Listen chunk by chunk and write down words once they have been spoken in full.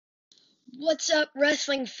What's up,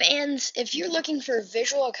 wrestling fans? If you're looking for a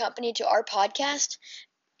visual accompaniment to our podcast,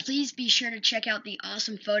 please be sure to check out the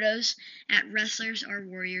awesome photos at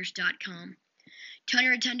wrestlersarewarriors.com. Tony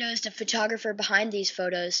Rotundo is the photographer behind these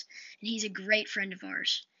photos, and he's a great friend of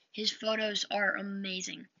ours. His photos are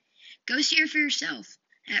amazing. Go see her for yourself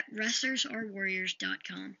at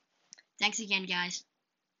wrestlersarewarriors.com. Thanks again, guys.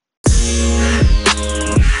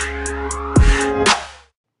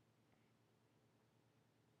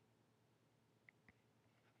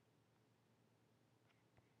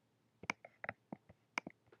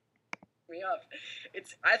 Me up.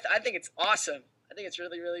 I think it's awesome. I think it's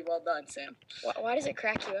really, really well done, Sam. Why does it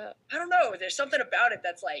crack you up? I don't know. There's something about it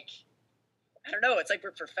that's like, I don't know. It's like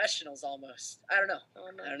we're professionals almost. I don't know.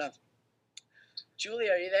 I don't know. Julie,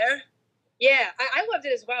 are you there? Yeah, I loved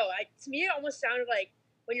it as well. To me, it almost sounded like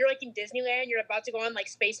when you're like in Disneyland, you're about to go on like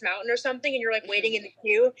Space Mountain or something, and you're like waiting in the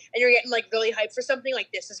queue, and you're getting like really hyped for something.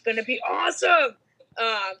 Like, this is gonna be awesome.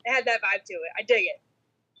 It had that vibe to it. I dig it.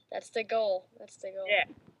 That's the goal. Yeah.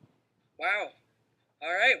 Wow.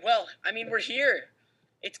 All right. Well, I mean, we're here.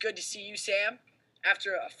 It's good to see you, Sam.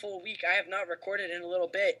 After a full week, I have not recorded in a little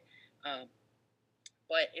bit,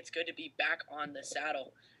 but it's good to be back on the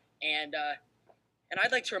saddle. And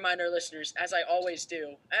I'd like to remind our listeners, as I always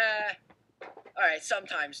do. All right,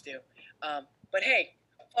 sometimes do. But hey,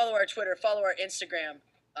 follow our Twitter, follow our Instagram.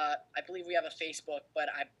 I believe we have a Facebook, but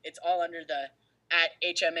it's all under the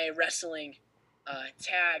 @HMA Wrestling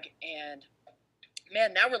tag. And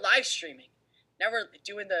man, now we're live streaming. Now we're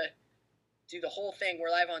do the whole thing. We're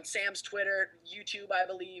live on Sam's Twitter, YouTube, I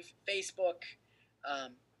believe, Facebook.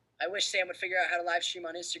 I wish Sam would figure out how to live stream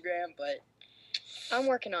on Instagram, but I'm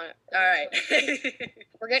working on it. all right.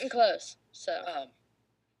 We're getting close. So.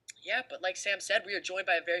 Yeah, but like Sam said, we are joined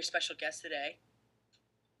by a very special guest today,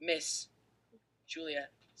 Miss Julia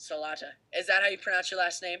Salata. Is that how you pronounce your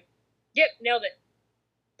last name? Yep, nailed it.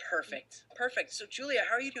 Perfect. So Julia,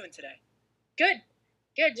 how are you doing today? Good.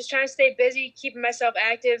 Just trying to stay busy, keeping myself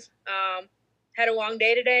active. Had a long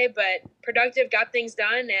day today, but productive. Got things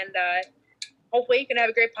done, and hopefully you can have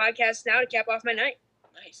a great podcast now to cap off my night.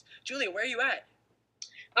 Nice. Julia, where are you at?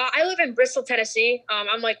 I live in Bristol, Tennessee.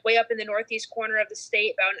 I'm like way up in the northeast corner of the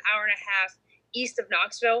state, about an hour and a half east of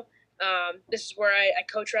Knoxville. This is where I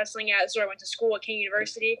coach wrestling at. This is where I went to school at King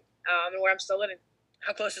University, and where I'm still living.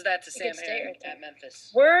 How close is that to Sam state Herring right there. at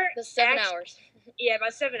Memphis? We're The 7 hours. Yeah,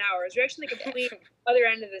 about 7 hours. We're actually the complete other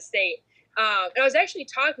end of the state. And I was actually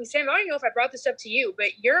talking, Sam, I don't know if I brought this up to you,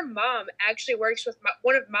 but your mom actually works with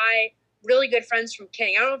one of my really good friends from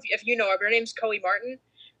King. I don't know if you know her, but her name's Coey Martin.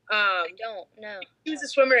 I don't know. She was a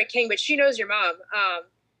swimmer at King, but she knows your mom.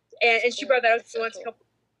 And she brought that up once cool.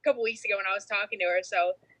 a couple weeks ago when I was talking to her.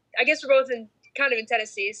 So I guess we're both kind of in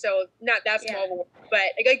Tennessee, so not that small of a world.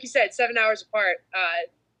 But like you said, 7 hours apart,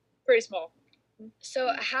 pretty small.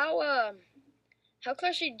 So how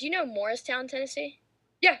close do you know Morristown, Tennessee?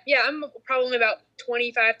 Yeah, I'm probably about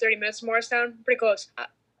 25, 30 minutes from Morristown. Pretty close.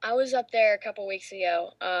 I was up there a couple weeks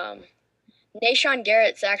ago. Nashon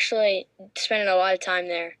Garrett's actually spending a lot of time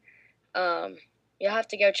there. You'll have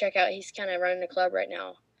to go check out. He's kind of running the club right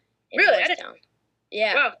now in Really? Morristown.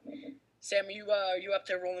 Yeah. Wow. Sam, are you up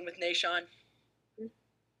there rolling with Nashon?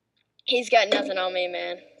 He's got nothing on me,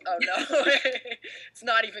 man. Oh no, it's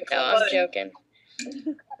not even close. No, I'm joking.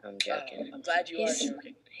 I'm joking. I'm glad you are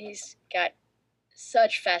joking. He's got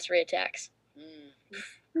such fast reattacks.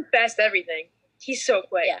 Fast everything. He's so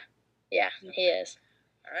quick. Yeah, he is.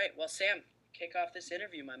 All right, well, Sam, kick off this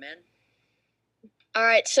interview, my man. All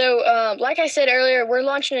right, so like I said earlier, we're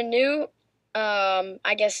launching a new,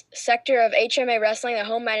 sector of HMA Wrestling, the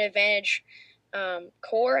Home Mat Advantage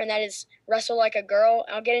core, and that is Wrestle Like a Girl.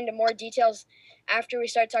 I'll get into more details after we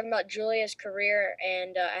start talking about Julia's career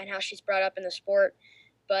and how she's brought up in the sport.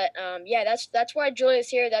 But that's why Julia's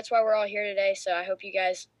here. That's why we're all here today. So I hope you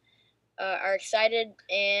guys are excited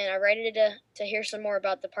and are ready to hear some more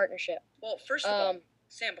about the partnership. Well, first of all,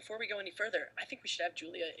 Sam, before we go any further, I think we should have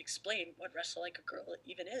Julia explain what Wrestle Like a Girl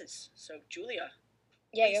even is. So, Julia,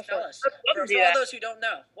 please tell us. For all those who don't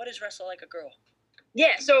know, what is Wrestle Like a Girl?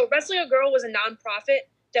 Yeah, so Wrestling a Girl was a nonprofit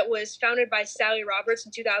that was founded by Sally Roberts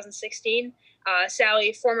in 2016.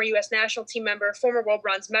 Sally, former U.S. national team member, former world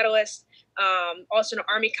bronze medalist, also an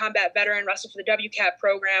Army combat veteran, wrestled for the WCAP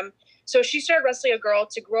program. So she started Wrestling a Girl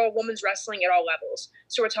to grow women's wrestling at all levels.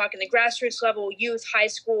 So we're talking the grassroots level, youth, high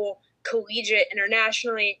school, collegiate,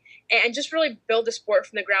 internationally, and just really build the sport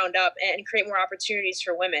from the ground up and create more opportunities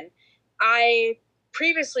for women. I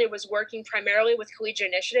previously was working primarily with collegiate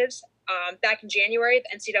initiatives. Back in January,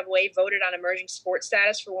 the NCAA voted on emerging sports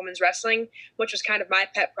status for women's wrestling, which was kind of my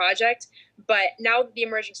pet project. But now that the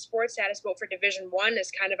emerging sports status vote for Division I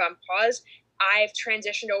is kind of on pause, I've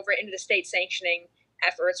transitioned over into the state sanctioning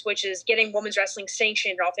efforts, which is getting women's wrestling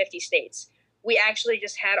sanctioned in all 50 states. We actually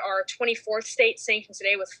just had our 24th state sanctioned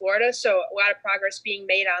today with Florida, so a lot of progress being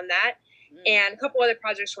made on that, and a couple other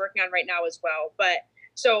projects we're working on right now as well. But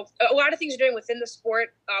so a lot of things we're doing within the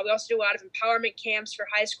sport. We also do a lot of empowerment camps for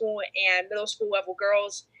high school and middle school level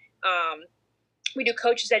girls. We do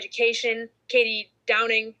coaches education. Katie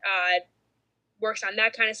Downing works on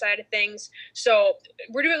that kind of side of things. So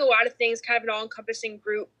we're doing a lot of things, kind of an all-encompassing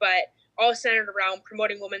group, but all centered around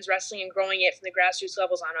promoting women's wrestling and growing it from the grassroots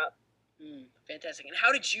levels on up. Fantastic. And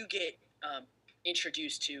how did you get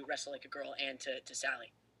introduced to Wrestle Like a Girl and to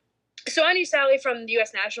Sally? So I knew Sally from the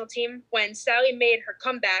U.S. national team. When Sally made her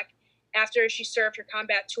comeback after she served her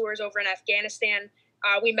combat tours over in Afghanistan,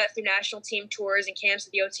 we met through national team tours and camps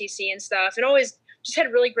at the OTC and stuff, and always just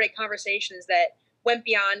had really great conversations that went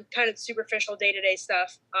beyond kind of the superficial day-to-day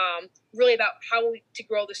stuff, really about how to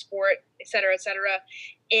grow the sport, et cetera, et cetera.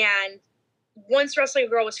 And once Wrestling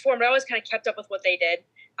Girl was formed, I always kind of kept up with what they did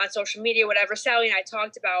on social media, whatever. Sally and I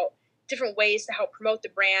talked about different ways to help promote the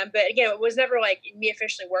brand. But again, it was never like me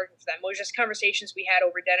officially working for them. It was just conversations we had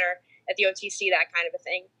over dinner at the OTC, that kind of a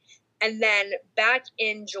thing. And then back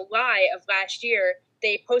in July of last year,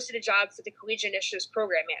 they posted a job for the Collegiate Initiatives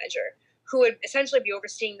Program Manager, who would essentially be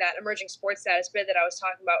overseeing that emerging sports status bid that I was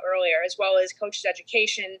talking about earlier, as well as coaches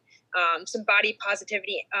education, some body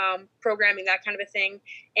positivity programming, that kind of a thing.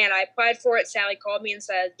 And I applied for it. Sally called me and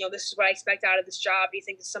said, this is what I expect out of this job. Do you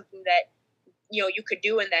think it's something that you could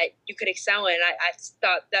do and that you could excel in? I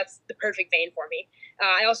thought that's the perfect vein for me.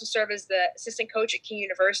 I also serve as the assistant coach at King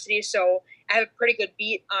University, so I have a pretty good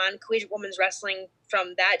beat on collegiate women's wrestling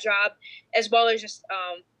from that job, as well as just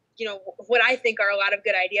what I think are a lot of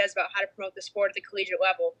good ideas about how to promote the sport at the collegiate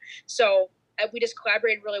level. So we just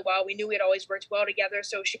collaborated really well. We knew we had always worked well together,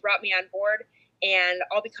 so she brought me on board, and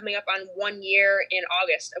I'll be coming up on 1 year in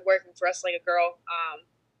August of working for Wrestling a Girl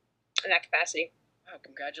in that capacity. Wow,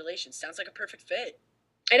 congratulations. Sounds like a perfect fit.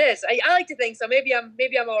 It is. I like to think so. Maybe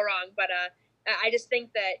I'm all wrong, but I just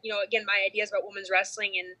think that, again, my ideas about women's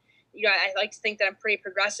wrestling and, I like to think that I'm pretty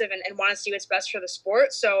progressive and want to see what's best for the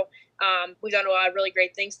sport. So we've done a lot of really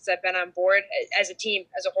great things since I've been on board as a team,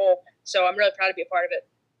 as a whole. So I'm really proud to be a part of it.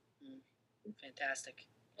 Fantastic.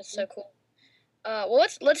 That's so cool. Well,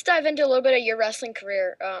 let's dive into a little bit of your wrestling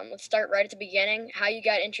career. Let's start right at the beginning, how you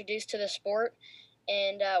got introduced to the sport.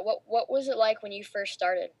 And what was it like when you first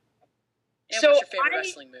started? And what's your favorite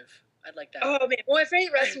wrestling move? I'd like that. Oh, man. Well, my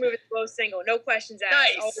favorite wrestling move is low single. No questions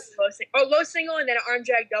asked. Nice. Low single and then an arm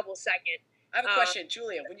drag double second. I have a question.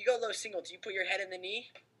 Julia, when you go low single, do you put your head in the knee?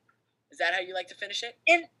 Is that how you like to finish it?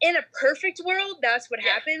 In a perfect world, that's what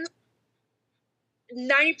happens.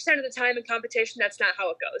 90% of the time in competition, that's not how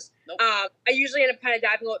it goes. Nope. I usually end up kind of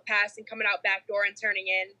diving a little past and coming out back door and turning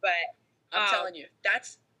in, but I'm telling you,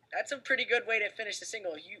 that's a pretty good way to finish the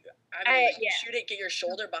single. You shoot it, get your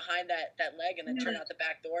shoulder behind that leg, and then turn out the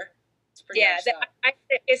back door. It's pretty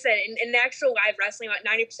I said in actual live wrestling, about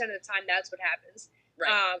 90% of the time, that's what happens.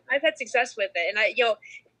 Right. I've had success with it, and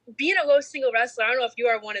being a low single wrestler, I don't know if you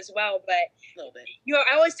are one as well, but a little bit.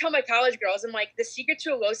 I always tell my college girls, I'm like, the secret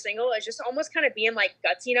to a low single is just almost kind of being like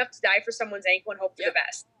gutsy enough to die for someone's ankle and hope for the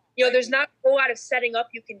best. There's not a whole lot of setting up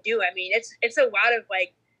you can do. I mean, it's a lot of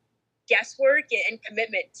like guesswork and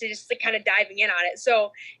commitment to just like kind of diving in on it.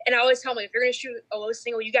 So, and I always tell them, if you're going to shoot a low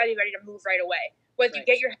single, you got to be ready to move right away. Whether you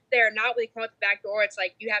get your head there or not, when you come out the back door, it's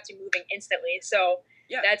like you have to be moving instantly. So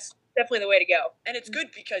that's definitely the way to go. And it's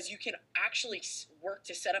good because you can actually work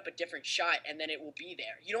to set up a different shot, and then it will be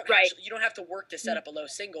there. You don't you don't have to work to set up a low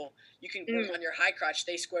single. You can work on your high crotch,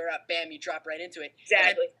 stay square up, bam, you drop right into it.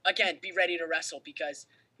 Exactly. And again, be ready to wrestle because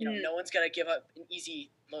no one's gonna give up an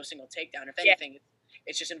easy low single takedown. If anything,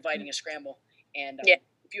 it's just inviting a scramble. And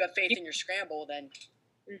if you have faith in your scramble, then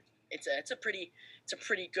it's a pretty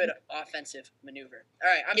good offensive maneuver. All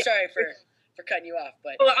right, I'm sorry for cutting you off,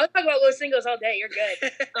 but I'll talk about low singles all day. You're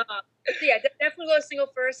good. Definitely low single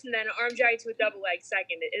first, and then arm drag to a double leg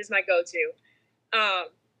second. It is my go-to.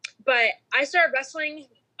 But I started wrestling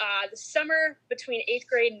the summer between 8th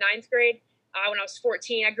grade and 9th grade when I was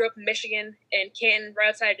 14. I grew up in Michigan, in Canton, right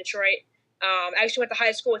outside of Detroit. I actually went to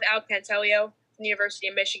high school with Al Cantelio from the University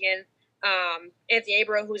of Michigan. Anthony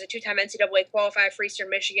Abro, who was a 2-time NCAA qualifier for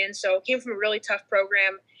Eastern Michigan, so came from a really tough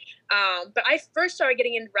program. But I first started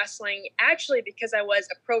getting into wrestling actually because I was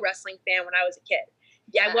a pro wrestling fan when I was a kid.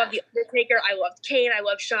 I loved The Undertaker. I loved Kane. I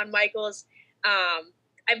loved Shawn Michaels.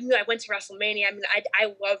 I I went to WrestleMania. I mean, I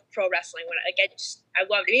love pro wrestling. I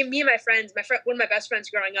loved it. Me and my friends, one of my best friends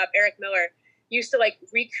growing up, Eric Miller, used to like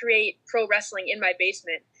recreate pro wrestling in my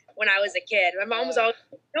basement when I was a kid. My mom was always,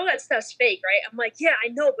 no, that stuff's fake, right? I'm like, yeah, I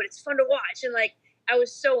know, but it's fun to watch. And like, I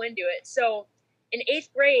was so into it. So in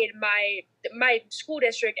 8th grade, my school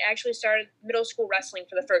district actually started middle school wrestling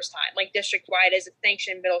for the first time, like district wide as a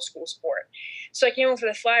sanctioned middle school sport. So I came over for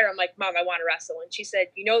the flyer. I'm like, Mom, I want to wrestle. And she said,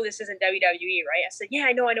 you know, this isn't WWE, right? I said, yeah,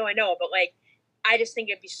 I know. But like, I just think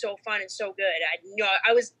it'd be so fun and so good.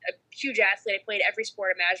 I was a huge athlete. I played every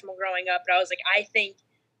sport imaginable growing up, but I was like, I think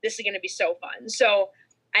this is going to be so fun. So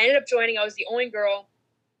I ended up joining. I was the only girl.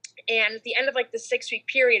 And at the end of like the 6-week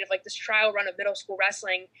period of like this trial run of middle school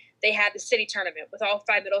wrestling, they had the city tournament with all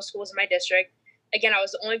 5 middle schools in my district. Again, I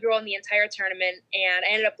was the only girl in the entire tournament, and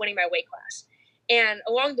I ended up winning my weight class. And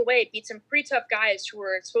along the way, beat some pretty tough guys who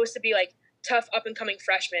were supposed to be like tough up and coming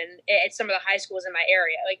freshmen at some of the high schools in my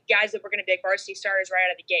area, like guys that were going to be like varsity starters right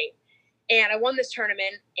out of the gate. And I won this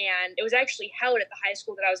tournament, and it was actually held at the high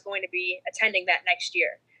school that I was going to be attending that next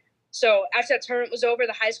year. So after that tournament was over,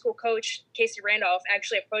 the high school coach, Casey Randolph,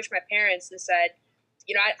 actually approached my parents and said,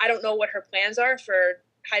 you know, I don't know what her plans are for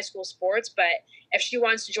high school sports, but if she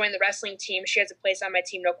wants to join the wrestling team, she has a place on my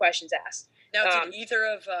team, no questions asked. Now, did either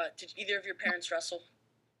of your parents wrestle?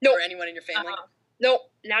 No. Or anyone in your family? No,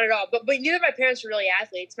 not at all. But neither of my parents were really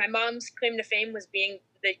athletes. My mom's claim to fame was being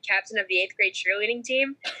the captain of the 8th grade cheerleading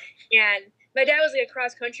team. And my dad was like a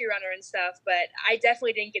cross-country runner and stuff, but I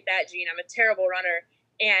definitely didn't get that gene. I'm a terrible runner.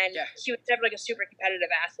 And he was never like a super competitive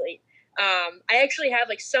athlete. I actually have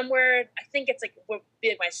like somewhere, I think it's like what would be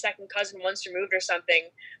like my second cousin once removed or something,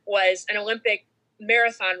 was an Olympic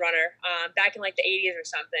marathon runner back in like the 80s or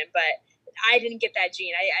something. But I didn't get that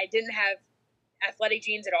gene. I didn't have athletic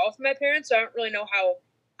genes at all from my parents, so I don't really know how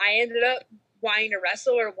I ended up wanting to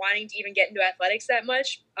wrestle or wanting to even get into athletics that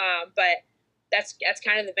much. But that's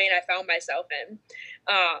kind of the vein I found myself in.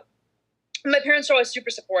 My parents were always super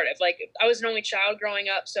supportive. Like, I was an only child growing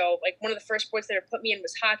up, so like one of the first sports they put me in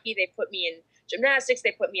was hockey. They put me in gymnastics.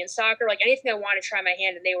 They put me in soccer. Like anything I wanted to try my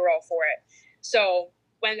hand, and they were all for it. So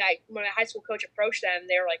when my high school coach approached them,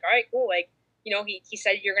 they were like, "All right, cool. Like, you know, he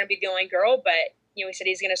said you're going to be the only girl, but you know, he said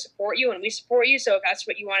he's going to support you, and we support you. So if that's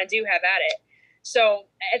what you want to do, have at it." So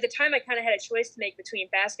at the time, I kind of had a choice to make between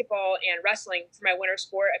basketball and wrestling for my winter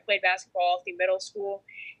sport. I played basketball all through middle school,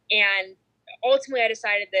 and ultimately I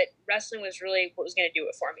decided that wrestling was really what was going to do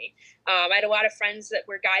it for me. I had a lot of friends that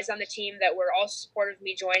were guys on the team that were also supportive of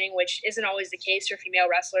me joining, which isn't always the case for female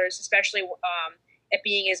wrestlers, especially it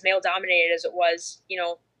being as male dominated as it was, you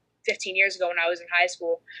know, 15 years ago when I was in high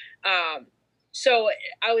school. So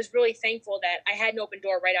I was really thankful that I had an open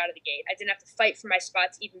door right out of the gate. I didn't have to fight for my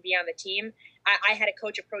spot to even be on the team. I had a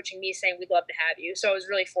coach approaching me saying, "We'd love to have you." So I was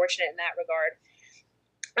really fortunate in that regard.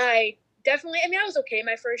 I was okay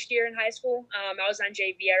my first year in high school. I was on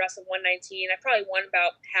JV. I wrestled 119. I probably won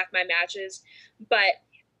about half my matches, but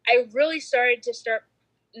I really started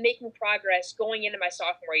making progress going into my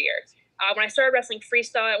sophomore year. When I started wrestling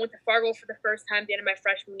freestyle, I went to Fargo for the first time at the end of my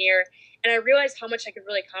freshman year, and I realized how much I could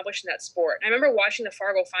really accomplish in that sport. And I remember watching the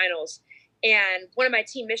Fargo finals, and one of my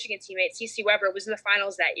Team Michigan teammates, CeCe Weber, was in the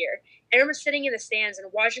finals that year. And I remember sitting in the stands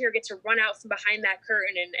and watching her get to run out from behind that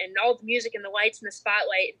curtain and all the music and the lights and the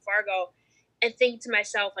spotlight in Fargo, and thinking to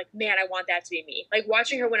myself, like, man, I want that to be me. Like,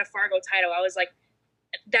 watching her win a Fargo title, I was like,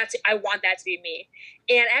 I want that to be me.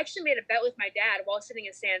 And I actually made a bet with my dad while sitting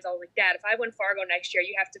in stands. I was like, "Dad, if I win Fargo next year,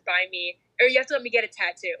 you have to buy me, or you have to let me get a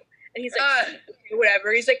tattoo." And he's like,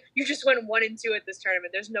 "Whatever." He's like, "You just went 1 and 2 at this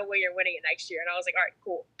tournament. There's no way you're winning it next year." And I was like, "All right,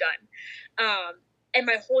 cool, done." And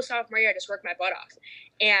my whole sophomore year, I just worked my butt off.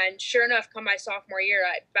 And sure enough, come my sophomore year,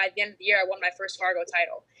 by the end of the year, I won my first Fargo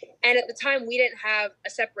title. And at the time, we didn't have a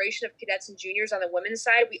separation of cadets and juniors on the women's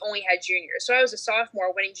side. We only had juniors. So I was a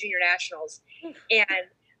sophomore winning junior nationals. And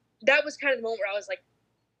that was kind of the moment where I was like,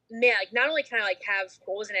 man, like, not only can I like have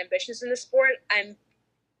goals and ambitions in the sport, I'm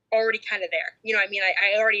already kind of there. You know what I mean?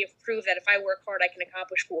 I already have proved that if I work hard, I can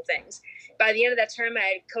accomplish cool things. By the end of that tournament, I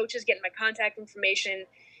had coaches getting my contact information,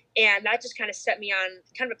 and that just kind of set me on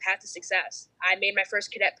kind of a path to success. I made my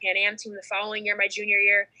first cadet Pan Am team the following year, my junior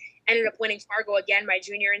year, ended up winning Fargo again my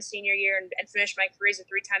junior and senior year, and finished my career as a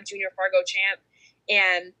 3-time junior Fargo champ.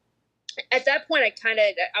 And at that point,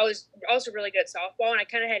 I was also really good at softball, and I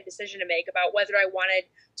kind of had a decision to make about whether I wanted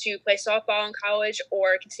to play softball in college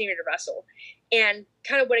or continue to wrestle. And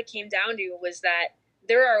kind of what it came down to was that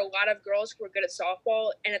there are a lot of girls who were good at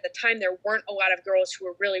softball, and at the time there weren't a lot of girls who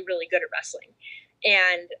were really, really good at wrestling.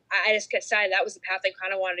 And I just decided that was the path I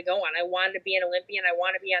kind of wanted to go on. I wanted to be an Olympian. I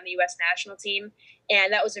wanted to be on the U.S. national team.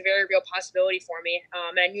 And that was a very real possibility for me.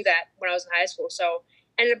 And I knew that when I was in high school. So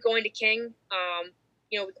ended up going to King.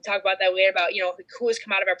 We can talk about that later about, who has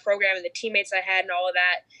come out of our program and the teammates I had and all of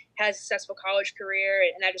that. Had a successful college career,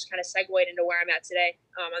 and that just kind of segued into where I'm at today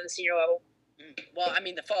on the senior level. Well, I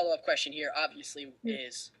mean, the follow-up question here obviously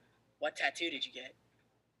is, what tattoo did you get?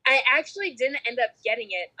 I actually didn't end up getting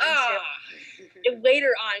it until later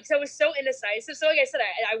on because I was so indecisive. So like I said,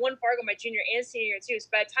 I won Fargo my junior and senior year too. So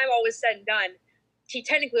by the time all was said and done, he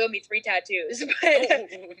technically owed me 3 tattoos.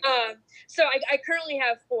 But so I currently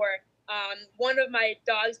have 4. One of my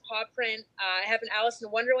dog's paw print. I have an Alice in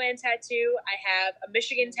Wonderland tattoo. I have a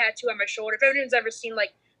Michigan tattoo on my shoulder. If anyone's ever seen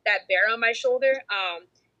like that bear on my shoulder,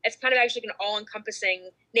 it's kind of actually an all-encompassing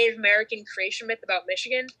Native American creation myth about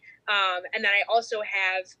Michigan. And then I also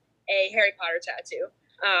have a Harry Potter tattoo.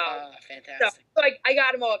 Fantastic. So I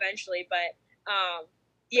got them all eventually, but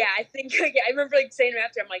I think I remember saying to him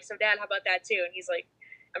after, I'm like, so Dad, how about that too? And he's like,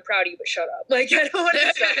 I'm proud of you, but shut up. Like, I don't want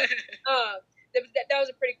to say. That was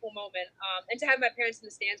a pretty cool moment. And to have my parents in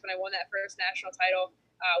the stands when I won that first national title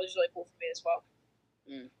was really cool for me as well.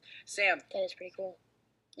 Sam. That is pretty cool.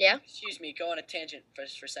 Yeah? Excuse me, go on a tangent for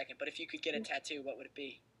a second, but if you could get a tattoo, what would it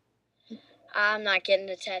be? I'm not getting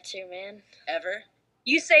a tattoo, man. Ever?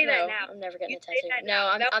 You say that now. I'm never getting a tattoo. No,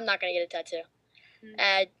 I'm not going to get a tattoo.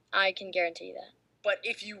 I can guarantee you that. But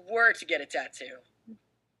if you were to get a tattoo,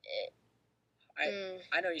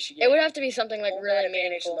 I know you should get it. Would have to be something like really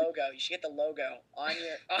meaningful. Logo. You should get the logo on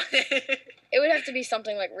your. It would have to be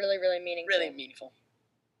something like really, really meaningful. Really meaningful.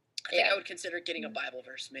 I think I would consider getting a Bible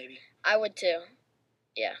verse, maybe. I would too.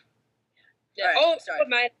 Yeah. Right, sorry.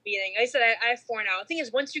 My beating. Like I said, I have 4 now. The thing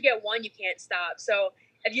is, once you get one, you can't stop. So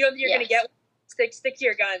if you know that you're going to get one, stick to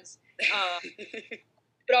your guns.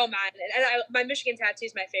 But all mine. And my Michigan tattoo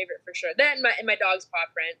is my favorite for sure. That and my dog's paw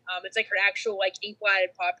print. It's like her actual ink blotted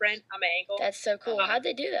paw print on my ankle. That's so cool. How'd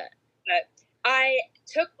they do that? But I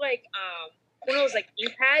took one of those ink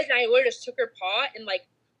pads, and I literally just took her paw and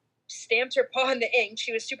stamped her paw in the ink.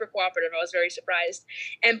 She was super cooperative. I was very surprised,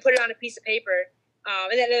 and put it on a piece of paper.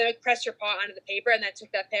 And then I pressed her paw onto the paper, and then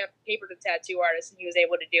took that paper to the tattoo artist, and he was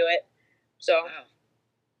able to do it. So, wow,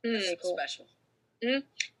 that's cool. Special. Mm-hmm.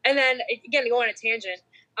 And then again, to go on a tangent,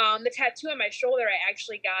 the tattoo on my shoulder I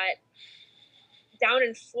actually got down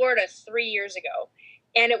in Florida 3 years ago,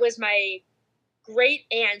 and it was my great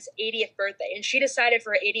aunt's 80th birthday, and she decided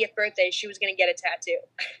for her 80th birthday she was going to get a tattoo.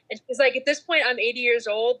 And she's like, at this point, I'm 80 years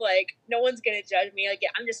old. Like, no one's going to judge me. Like,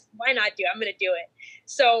 why not do it? I'm going to do it.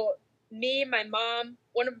 So me, my mom,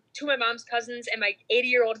 2 of my mom's cousins, and my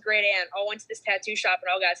 80-year-old great aunt all went to this tattoo shop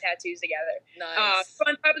and all got tattoos together. Nice. So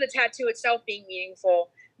on top of the tattoo itself being meaningful,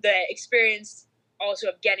 the experience also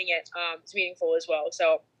of getting it is meaningful as well.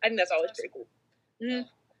 So I think that's always pretty cool. Mm-hmm. Well,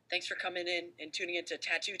 thanks for coming in and tuning into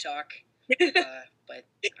Tattoo Talk. But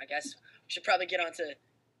I guess we should probably get on to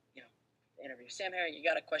the interview. Sam Herring, you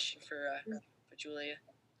got a question for Julia?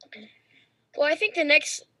 Well, I think the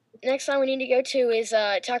next time we need to go to is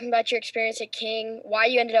talking about your experience at King, why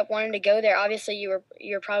you ended up wanting to go there. Obviously,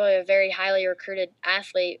 you're probably a very highly recruited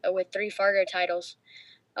athlete with 3 Fargo titles.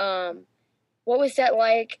 What was that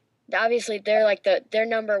like? Obviously, they're they're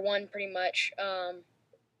number 1 pretty much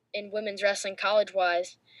in women's wrestling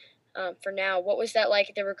college-wise for now. What was that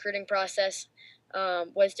like, the recruiting process?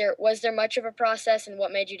 Was there much of a process, and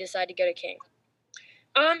what made you decide to go to King?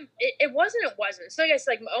 It wasn't. So I guess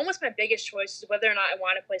almost my biggest choice is whether or not I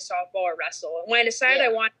want to play softball or wrestle. And when I decided I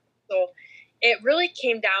wanted to wrestle, it really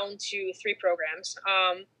came down to 3 programs.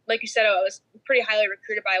 Like you said, I was pretty highly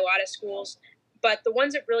recruited by a lot of schools, but the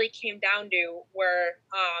ones that really came down to were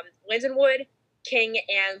Lindenwood, King,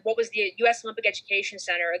 and what was the U.S. Olympic Education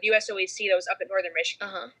Center, or the USOEC, that was up in northern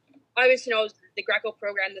Michigan. Obviously, the Greco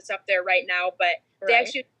program that's up there right now, but they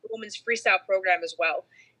actually have a women's freestyle program as well.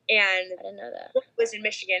 And I didn't know that. 1 was in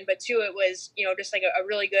Michigan, but 2, it was, just like a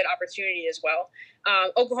really good opportunity as well.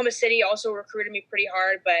 Oklahoma City also recruited me pretty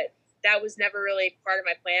hard, but that was never really part of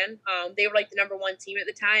my plan. They were the number 1 team at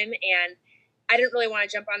the time, and I didn't really want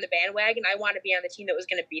to jump on the bandwagon. I wanted to be on the team that was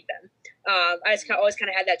going to beat them. I just always kind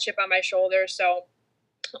of had that chip on my shoulder. So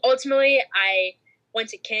ultimately, I went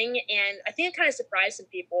to King, and I think it kind of surprised some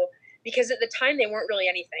people because at the time they weren't really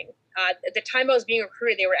anything. At the time I was being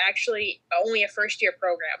recruited, they were actually only a first-year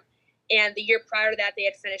program. And the year prior to that, they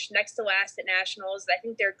had finished next to last at nationals. I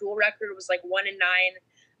think their dual record was 1-9.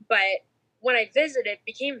 But when I visited, it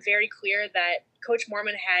became very clear that Coach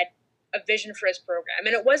Mormon had a vision for his program.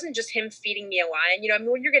 And it wasn't just him feeding me a line.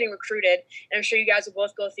 When you're getting recruited, and I'm sure you guys will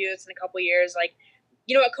both go through this in a couple of years, a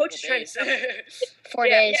coach is trying to sell 4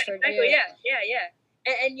 days for exactly. Yeah.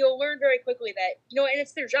 And you'll learn very quickly that, and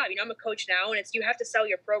it's their job. I'm a coach now, and you have to sell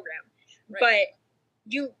your program. Right.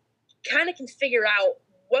 But you kind of can figure out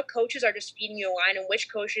what coaches are just feeding you a line and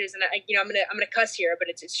which coaches, and I'm gonna cuss here, but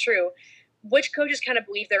it's true. Which coaches kind of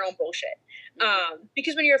believe their own bullshit.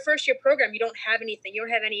 Because when you're a first year program, you don't have anything. You don't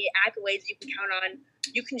have any accolades you can count on.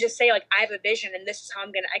 You can just say, like, I have a vision and this is how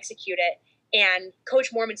I'm going to execute it. And Coach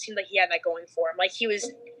Mormon seemed like he had that going for him. Like, he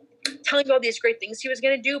was telling you all these great things he was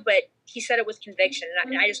going to do, but he said it with conviction.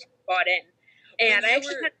 And I just bought in. And I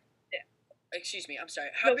actually excuse me, I'm sorry.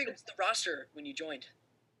 How big was the roster when you joined?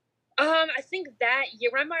 I think that year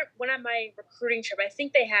when on my recruiting trip, I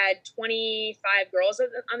think they had 25 girls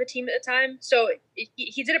on the team at the time. So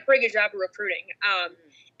he did a pretty good job of recruiting.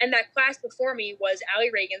 And that class before me was Allie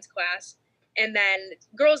Reagan's class, and then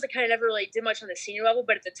girls that kind of never really did much on the senior level.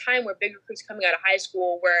 But at the time, were big recruits coming out of high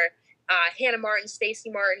school, were Hannah Martin, Stacy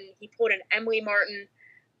Martin. He pulled in Emily Martin,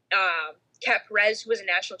 Kat Perez, who was a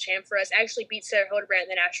national champ for us, actually beat Sarah Hildebrand in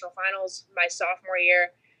the national finals my sophomore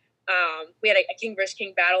year. We had a king versus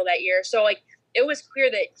king battle that year. So, like, it was clear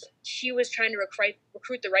that she was trying to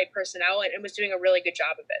recruit the right personnel and was doing a really good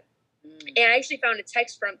job of it. And I actually found a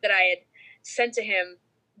text that I had sent to him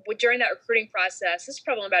during that recruiting process. This is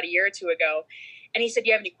probably about a year or two ago. And he said, do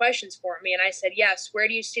you have any questions for me? And I said, yes. Where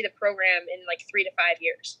do you see the program in like 3 to 5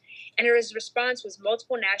 years? And his response was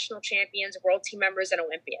multiple national champions, world team members, and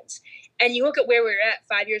Olympians. And you look at where we were at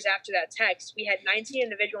 5 years after that text, we had 19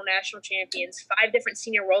 individual national champions, 5 different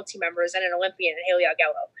senior world team members, and an Olympian in Haley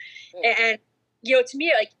Augello. And, to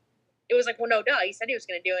me, like, it was like, well, no, duh. He said he was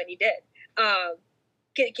going to do it, and he did.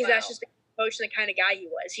 Because that's just the coach and the kind of guy he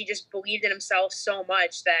was. He just believed in himself so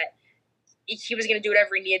much that he was going to do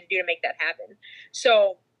whatever he needed to do to make that happen.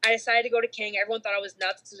 So I decided to go to King. Everyone thought I was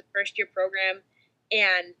nuts. This was a first-year program.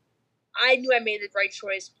 And I knew I made the right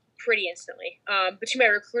choice pretty instantly. Between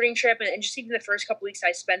my recruiting trip and just even the first couple weeks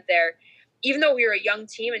I spent there, even though we were a young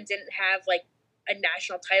team and didn't have, like, a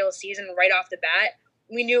national title season right off the bat,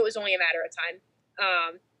 we knew it was only a matter of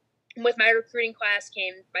time. With my recruiting class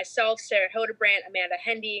came myself, Sarah Hildebrand, Amanda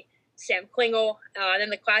Hendy, Sam Klingel. Then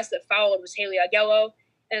the class that followed was Haley Augello.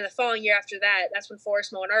 And the following year after that, that's when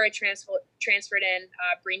Forrest Molinari transferred in.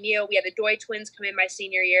 Bree Neal. We had the Doi twins come in my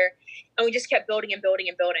senior year. And we just kept building and building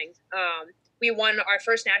and building. We won our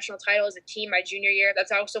first national title as a team my junior year.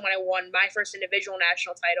 That's also when I won my first individual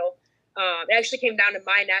national title. It actually came down to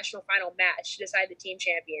my national final match to decide the team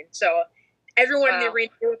champion. So everyone in the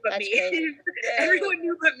arena knew but me. Everyone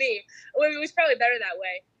knew but me. Well, it was probably better that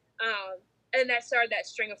way. And that started that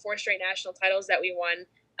string of 4 straight national titles that we won.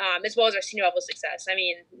 As well as our senior level success. I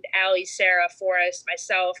mean, Allie, Sarah, Forrest,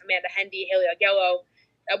 myself, Amanda Hendy, Haley Augello,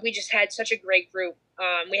 we just had such a great group.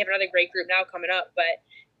 We have another great group now coming up,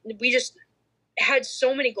 but we just had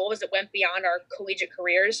so many goals that went beyond our collegiate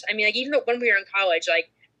careers. I mean, like, even when we were in college, like,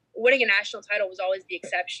 winning a national title was always the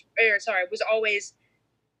exception, was always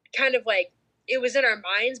kind of like, it was in our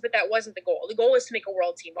minds, but that wasn't the goal. The goal is to make a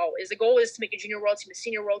world team always. The goal is to make a junior world team, a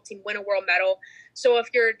senior world team, win a world medal. So if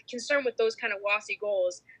you're concerned with those kind of lofty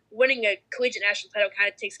goals, winning a collegiate national title kind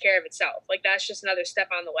of takes care of itself. Like, that's just another step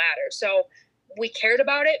on the ladder. So we cared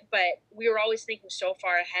about it, but we were always thinking so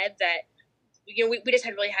far ahead that, we just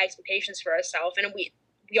had really high expectations for ourselves. And we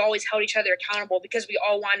always held each other accountable because we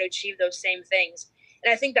all wanted to achieve those same things.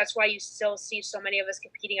 And I think that's why you still see so many of us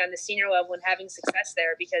competing on the senior level and having success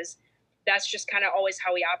there, because that's just kind of always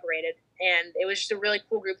how we operated. And it was just a really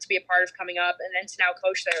cool group to be a part of coming up, and then to now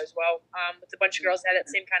coach there as well, with a bunch of girls that had that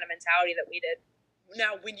same kind of mentality that we did.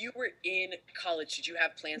 Now, when you were in college, did you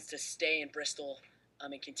have plans to stay in Bristol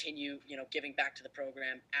and continue, giving back to the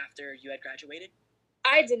program after you had graduated?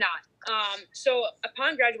 I did not. So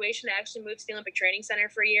upon graduation, I actually moved to the Olympic Training Center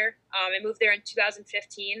for a year. I moved there in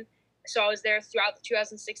 2015. So I was there throughout the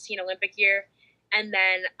 2016 Olympic year. And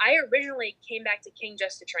then I originally came back to King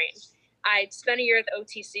just to train. I spent a year at the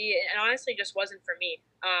OTC, and honestly just wasn't for me.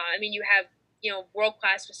 I mean, you have,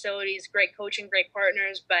 world-class facilities, great coaching, great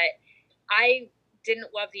partners, but I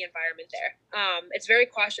didn't love the environment there. It's very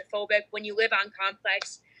claustrophobic. When you live on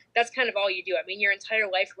complex, that's kind of all you do. I mean, your entire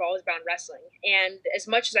life revolves around wrestling. And as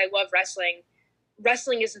much as I love wrestling,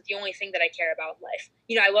 wrestling isn't the only thing that I care about in life.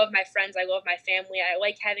 I love my friends. I love my family. I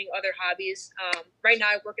like having other hobbies. Right now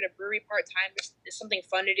I work at a brewery part-time. It's something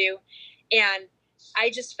fun to do. And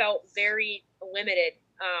I just felt very limited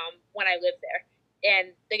when I lived there.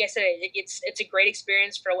 And like I said, it's a great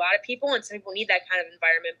experience for a lot of people, and some people need that kind of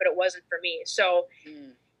environment, but it wasn't for me. So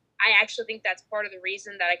I actually think that's part of the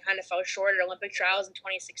reason that I kind of fell short at Olympic trials in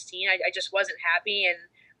 2016. I just wasn't happy. And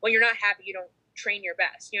when you're not happy, you don't train your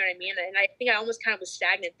best. You know what I mean? And I think I almost kind of was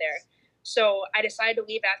stagnant there. So I decided to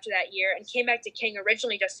leave after that year and came back to King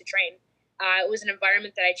originally just to train. It was an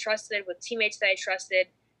environment that I trusted, with teammates that I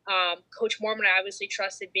trusted. Coach Mormon, I obviously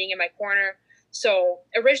trusted being in my corner. So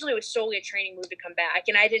originally it was solely a training move to come back,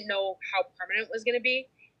 and I didn't know how permanent it was going to be.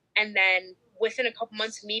 And then within a couple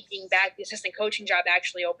months of me being back, the assistant coaching job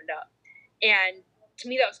actually opened up. And to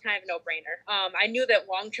me, that was kind of a no-brainer. I knew that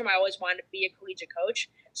long-term I always wanted to be a collegiate coach.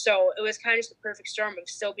 So it was kind of just the perfect storm of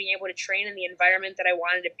still being able to train in the environment that I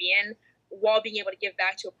wanted to be in while being able to give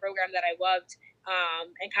back to a program that I loved,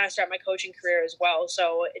 and kind of start my coaching career as well.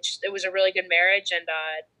 So it was a really good marriage, and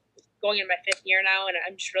going in my 5th year now, and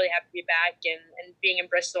I'm just really happy to be back and being in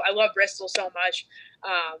Bristol. I love Bristol so much.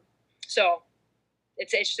 So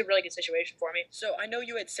it's just a really good situation for me. So I know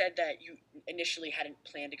you had said that you initially hadn't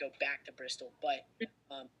planned to go back to Bristol, but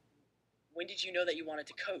when did you know that you wanted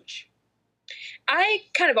to coach? I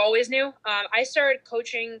kind of always knew. I started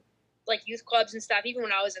coaching like youth clubs and stuff, even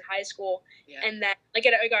when I was in high school. Yeah. And then like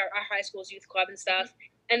at our high school's youth club and stuff.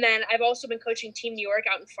 Mm-hmm. And then I've also been coaching Team New York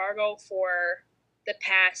out in Fargo for the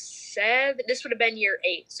past this would have been year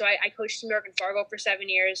 8. So I coached Team New York in Fargo for 7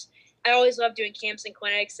 years. I always loved doing camps and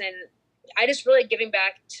clinics, and I just really giving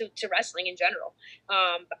back to wrestling in general.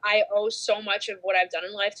 I owe so much of what I've done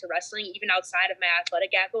in life to wrestling, even outside of my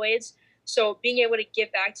athletic accolades. So being able to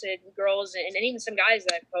give back to girls and even some guys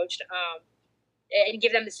that I've coached, and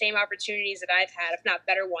give them the same opportunities that I've had, if not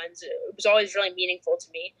better ones, it was always really meaningful to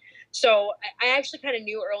me. So I actually kind of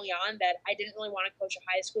knew early on that I didn't really want to coach a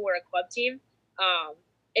high school or a club team.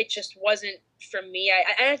 It just wasn't for me.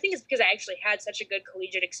 I think it's because I actually had such a good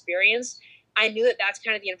collegiate experience. I knew that that's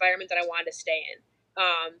kind of the environment that I wanted to stay in.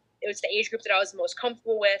 It was the age group that I was the most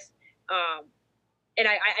comfortable with. And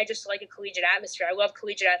I just like a collegiate atmosphere. I love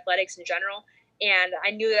collegiate athletics in general. And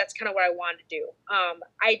I knew that's kind of what I wanted to do.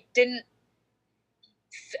 I didn't,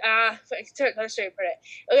 how should I put it?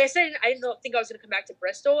 Like I said, I didn't think I was going to come back to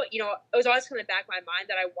Bristol. You know, it was always kind of back in my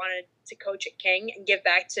mind that I wanted to coach at King and give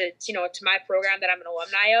back to my program that I'm an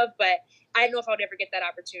alumni of, but I didn't know if I would ever get that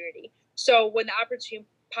opportunity. So when the opportunity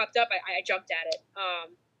popped up, I jumped at it.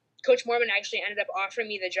 Coach Mormon actually ended up offering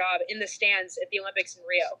me the job in the stands at the Olympics in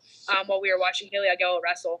Rio, while we were watching Haley Augello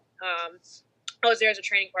wrestle. I was there as a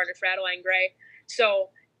training partner for Adeline Gray. So,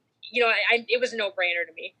 it was a no-brainer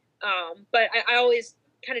to me. But I always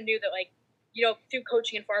kind of knew that, through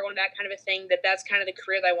coaching in Fargo and that kind of a thing, that's kind of the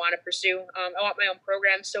career that I want to pursue. I want my own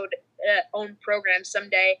program,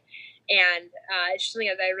 someday. And it's just something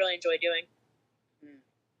that I really enjoy doing.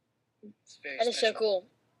 That is so cool.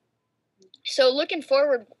 So looking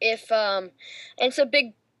forward, if and it's a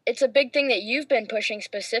big thing that you've been pushing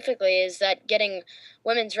specifically, is that getting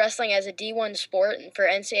women's wrestling as a D1 sport for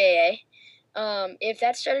NCAA. If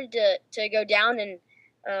that started to go down and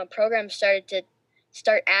programs started to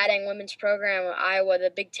start adding women's program, Iowa, the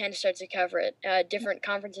Big Ten starts to cover it, different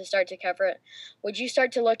conferences start to cover it, would you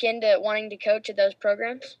start to look into wanting to coach at those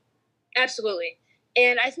programs? Absolutely.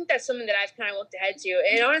 And I think that's something that I've kind of looked ahead to.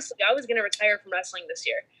 And honestly, I was going to retire from wrestling this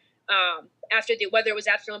year. Whether it was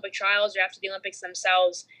after Olympic trials or after the Olympics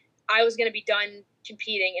themselves, I was going to be done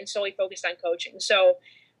competing and solely focused on coaching. So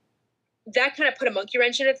that kind of put a monkey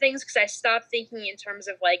wrench into things, because I stopped thinking in terms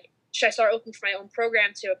of should I start looking for my own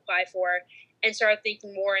program to apply for, and started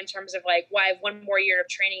thinking more in terms of I have one more year of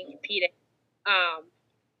training and competing.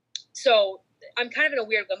 So I'm kind of in a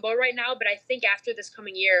weird limbo right now, but I think after this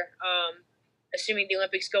coming year, assuming the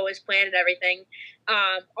Olympics go as planned and everything,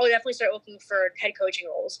 I'll definitely start looking for head coaching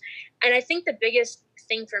roles. And I think the biggest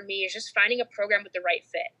thing for me is just finding a program with the right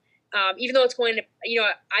fit. Even though it's going to,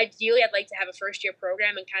 ideally I'd like to have a first-year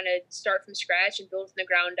program and kind of start from scratch and build from the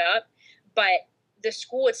ground up. But the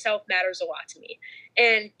school itself matters a lot to me.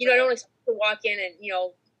 And, I don't expect to walk in and,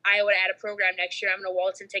 Iowa to add a program next year, I'm going to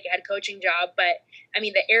waltz and take a head coaching job. But,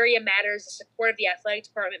 the area matters. The support of the athletic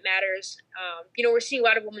department matters. We're seeing a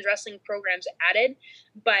lot of women's wrestling programs added,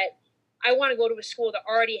 but I want to go to a school that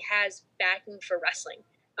already has backing for wrestling.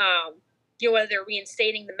 Whether they're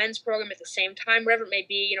reinstating the men's program at the same time, whatever it may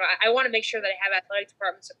be, I want to make sure that I have athletic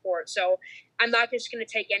department support. So I'm not just going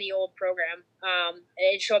to take any old program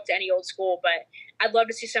and show up to any old school, but I'd love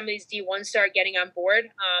to see some of these D1s start getting on board,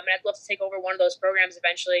 and I'd love to take over one of those programs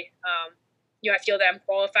eventually. I feel that I'm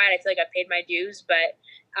qualified. I feel like I've paid my dues, but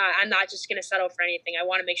I'm not just going to settle for anything. I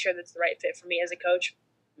want to make sure that's the right fit for me as a coach.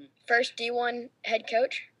 First D1 head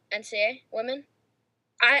coach, NCAA women?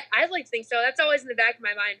 I'd like to think so. That's always in the back of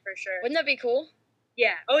my mind for sure. Wouldn't that be cool?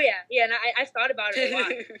 Yeah. Oh, yeah. Yeah, and I've thought about it a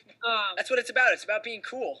lot. That's what it's about. It's about being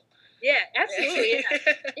cool. Yeah, absolutely.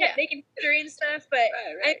 Yeah, making history and stuff. But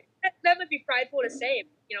right. That might be prideful to say.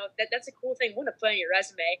 That's a cool thing. One, to put on your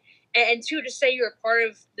resume, and two, to say you're a part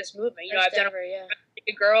of this movement. I've done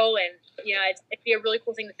a girl, and it'd be a really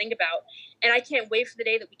cool thing to think about. And I can't wait for the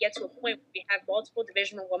day that we get to a point where we have multiple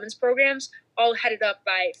divisional women's programs, all headed up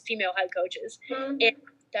by female head coaches. Mm-hmm. And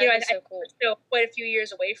I so cool. We're still quite a few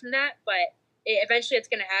years away from that, but eventually it's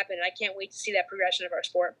going to happen, and I can't wait to see that progression of our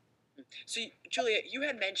sport. So, Julia, you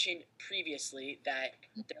had mentioned previously that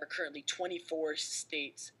there are currently 24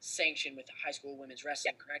 states sanctioned with high school women's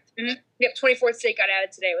wrestling, correct? Mm-hmm. Yep, 24th state got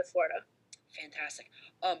added today with Florida. Fantastic.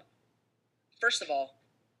 First of all,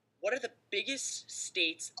 what are the biggest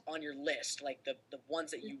states on your list, like the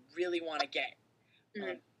ones that you really want to get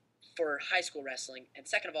for high school wrestling? And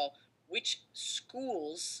second of all, which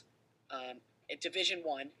schools at Division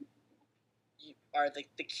I are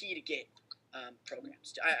the key to get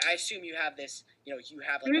programs? I assume you have this, you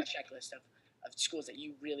have like a checklist of schools that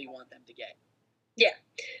you really want them to get. Yeah.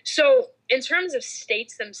 So in terms of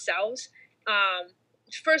states themselves,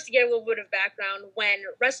 first to get a little bit of background, when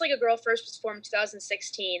Wrestle Like a Girl first was formed in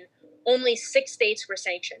 2016, only 6 states were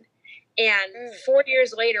sanctioned. And 4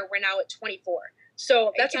 years later, we're now at 24.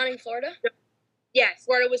 So that's counting Florida? Yeah,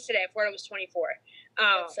 Florida was today. Florida was 24.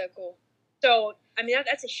 That's so cool. So, I mean,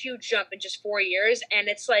 that's a huge jump in just 4 years. And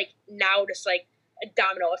it's like now just like a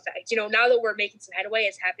domino effect. Now that we're making some headway,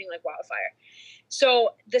 it's happening like wildfire.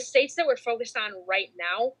 So the states that we're focused on right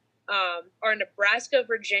now are Nebraska,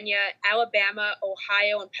 Virginia, Alabama,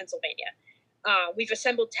 Ohio, and Pennsylvania. We've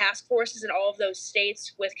assembled task forces in all of those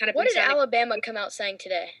states with kind of. What did Alabama come out saying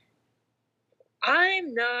today?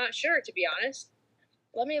 I'm not sure, to be honest.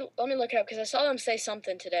 Let me look it up because I saw them say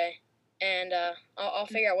something today, and I'll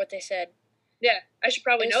figure out what they said. Yeah, I should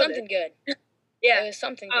probably know. Something good. Yeah, it was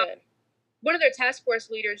something good. One of their task force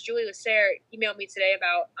leaders, Julie Lasser, emailed me today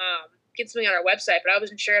about getting something on our website, but I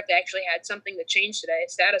wasn't sure if they actually had something that changed today,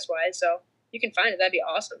 status-wise. So you can find it. That'd be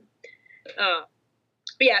awesome. But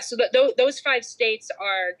yeah, so those 5 states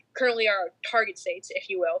are currently our target states, if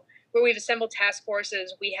you will, where we've assembled task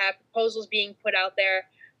forces. We have proposals being put out there.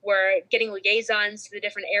 We're getting liaisons to the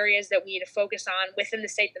different areas that we need to focus on within the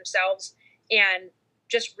state themselves, and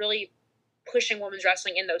just really pushing women's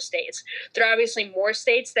wrestling in those states. There are obviously more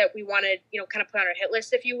states that we want to, kind of put on our hit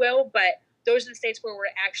list, if you will, but those are the states where we're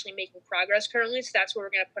actually making progress currently. So that's where we're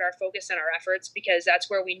going to put our focus and our efforts, because that's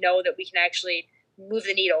where we know that we can actually move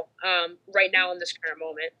the needle right now in this current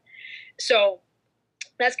moment. So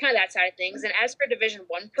that's kind of that side of things. And as for Division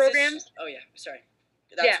I programs.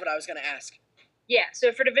 That's what I was going to ask. Yeah.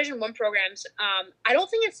 So for Division I programs, I don't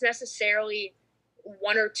think it's necessarily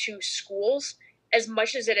 1 or 2 schools as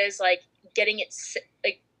much as it is like getting it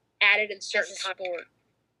like added in certain sport.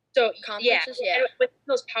 So conferences, with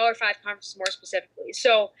those Power 5 conferences more specifically.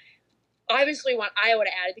 So obviously we want Iowa to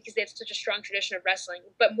add it because they have such a strong tradition of wrestling.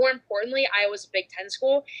 But more importantly, Iowa's a Big Ten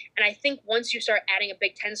school. And I think once you start adding a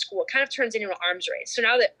Big Ten school, it kind of turns into an arms race. So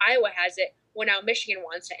now that Iowa has it, well, now Michigan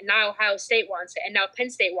wants it, and now Ohio State wants it, and now Penn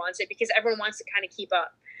State wants it, because everyone wants to kind of keep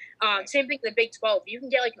up. Same thing in the Big 12. You can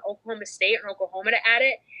get like an Oklahoma State or Oklahoma to add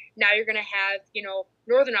it. Now you're going to have,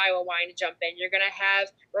 Northern Iowa wanting to jump in. You're going to have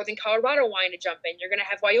Northern Colorado wanting to jump in. You're going to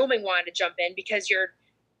have Wyoming wanting to jump in, because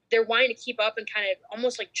they're wanting to keep up and kind of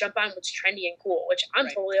almost like jump on what's trendy and cool, which I'm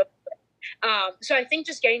totally up with. So I think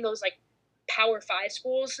just getting those like Power 5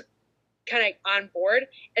 schools kind of on board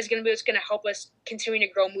is going to be what's going to help us continue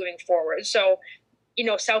to grow moving forward. So,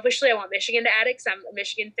 selfishly, I want Michigan to add it because I'm a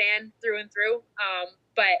Michigan fan through and through.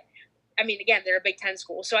 But I mean, again, they're a Big Ten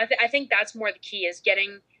school. So I think that's more the key, is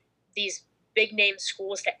getting these big name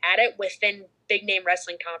schools to add it within big name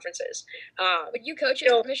wrestling conferences. Would you coach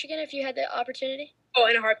at Michigan if you had the opportunity? Oh,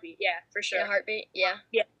 in a heartbeat, yeah, for sure. In a heartbeat, yeah.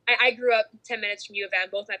 Yeah, I grew up 10 minutes from U of M.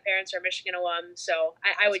 Both my parents are Michigan alums, so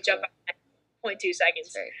I would jump on 0.2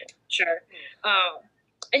 seconds. Very cool. Sure.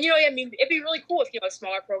 And I mean, it'd be really cool if a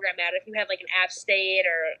smaller program added, if you had like an App State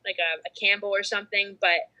or like a Campbell or something.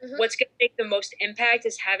 But what's going to make the most impact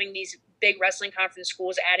is having these big wrestling conference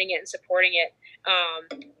schools adding it and supporting it.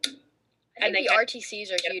 I think the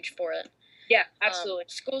RTCs are huge for it. Yeah, absolutely.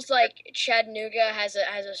 Schools like Chattanooga has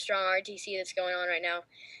a strong RTC that's going on right now.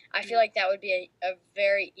 I feel like that would be a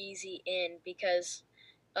very easy in, because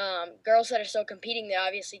girls that are still competing, they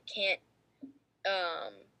obviously can't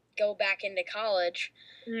go back into college,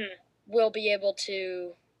 will be able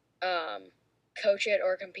to coach it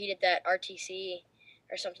or compete at that RTC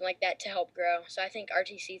or something like that to help grow. So I think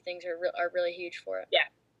RTC things are really huge for it. Yeah,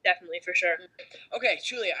 definitely, for sure. Okay,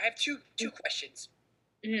 Julia, I have two questions.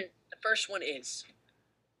 Mm-hmm. The first one is,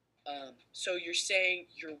 so you're saying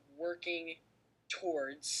you're working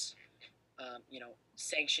towards,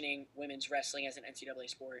 sanctioning women's wrestling as an NCAA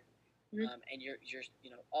sport, and you're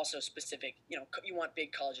also specific. You want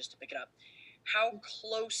big colleges to pick it up. How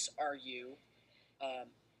close are you,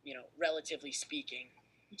 relatively speaking,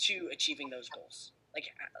 to achieving those goals? Like,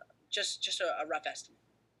 just a rough estimate.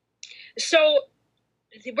 So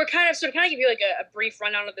we're kind of give you like a brief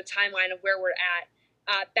rundown of the timeline of where we're at.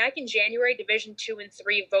 Back in January, Division 2 and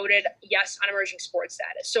 3 voted yes on emerging sports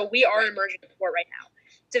status. So we are an emerging sport right now.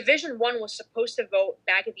 Division 1 was supposed to vote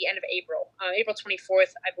back at the end of April. April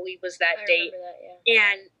 24th, I believe, was that date.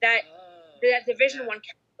 And that Division 1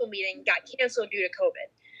 council meeting got canceled due to COVID.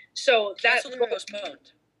 So that was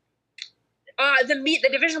postponed. The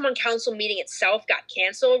Division 1 council meeting itself got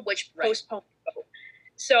canceled, which postponed the vote.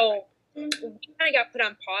 So we kind of got put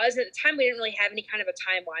on pause. And at the time, we didn't really have any kind of a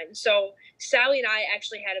timeline. So Sally and I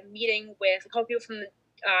actually had a meeting with a couple people from the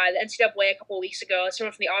NCAA a couple of weeks ago,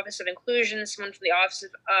 someone from the Office of Inclusion, someone from the Office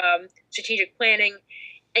of Strategic Planning,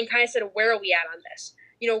 and kind of said, where are we at on this?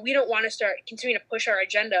 We don't want to start continuing to push our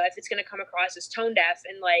agenda if it's going to come across as tone deaf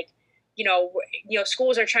and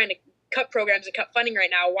schools are trying to cut programs and cut funding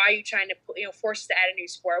right now. Why are you trying to force us to add a new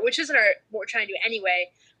sport, which isn't what we're trying to do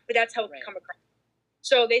anyway, but that's how it come across.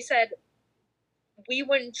 So they said we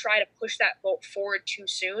wouldn't try to push that vote forward too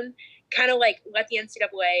soon, kind of like let the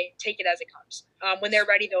NCAA take it as it comes. When they're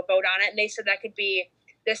ready, they'll vote on it. And they said that could be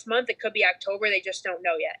this month. It could be October. They just don't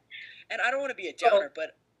know yet. And I don't want to be a downer,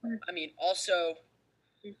 but I mean, also,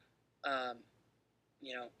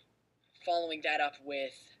 following that up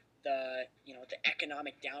with the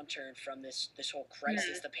economic downturn from this whole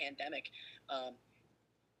crisis, the pandemic.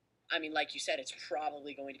 I mean, like you said, it's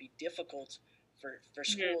probably going to be difficult for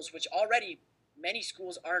schools, which already many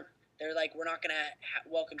schools aren't. They're like, we're not going to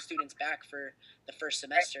welcome students back for the first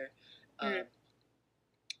semester. And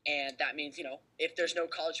that means, if there's no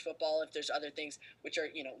college football, if there's other things, which are,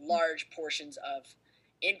 large portions of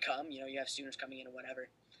income, you have students coming in or whatever.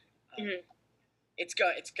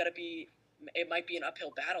 It might be an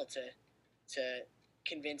uphill battle to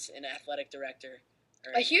convince an athletic director.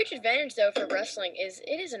 A huge advantage, though, for wrestling is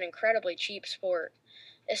it is an incredibly cheap sport,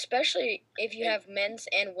 especially if you have men's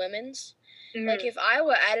and women's. Like, if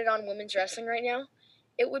Iowa added on women's wrestling right now,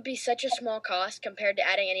 it would be such a small cost compared to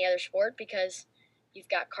adding any other sport because you've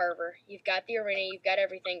got Carver, you've got the arena, you've got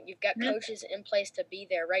everything. You've got coaches in place to be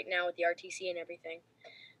there right now with the RTC and everything.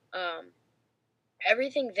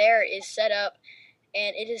 Everything there is set up,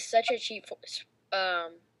 and it is such a cheap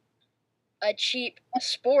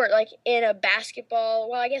sport. Like in a basketball,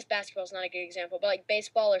 well, I guess basketball is not a good example, but like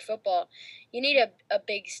baseball or football, you need a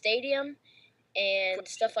big stadium and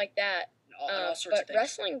stuff like that. But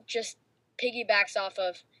wrestling just piggybacks off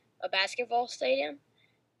of a basketball stadium,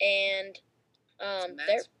 and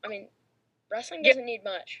wrestling doesn't need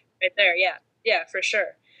much. Right there, yeah, for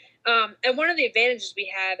sure. And one of the advantages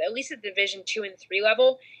we have, at least at Division 2 and 3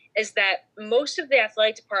 level, is that most of the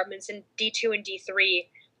athletic departments in D2 and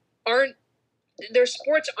D3 their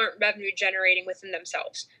sports aren't revenue generating within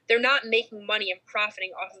themselves. They're not making money and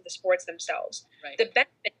profiting off of the sports themselves. Right. The benefit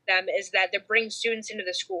to them is that they're bringing students into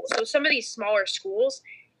the school. So some of these smaller schools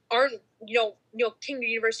aren't, King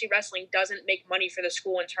University Wrestling doesn't make money for the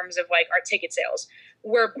school in terms of like our ticket sales.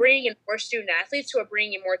 We're bringing in more student athletes who are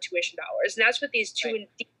bringing in more tuition dollars. And that's what these 2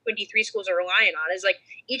 and D3 schools are relying on, is like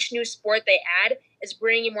each new sport they add is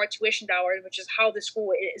bringing in more tuition dollars, which is how the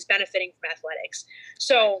school is benefiting from athletics.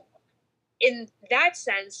 So in that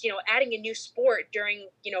sense, adding a new sport during,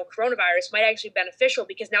 coronavirus might actually be beneficial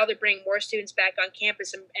because now they're bringing more students back on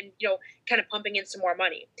campus and kind of pumping in some more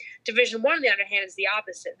money. Division 1, on the other hand, is the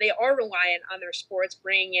opposite. They are reliant on their sports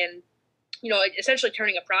bringing in, essentially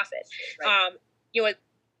turning a profit. Right. At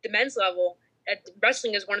the men's level,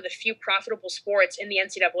 wrestling is one of the few profitable sports in the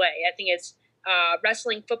NCAA. I think it's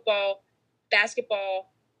wrestling, football,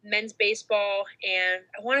 basketball, men's baseball, and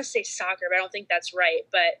I want to say soccer, but I don't think that's right.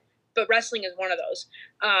 But wrestling is one of those.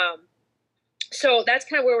 So that's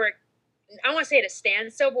kind of where I don't want to say at a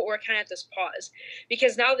standstill, but we're kind of at this pause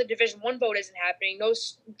because now the Division 1 vote isn't happening. No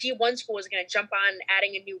D1 school is going to jump on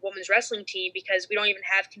adding a new women's wrestling team because we don't even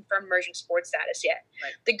have confirmed emerging sports status yet.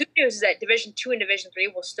 Right. The good news is that Division 2 and Division 3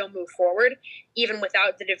 will still move forward even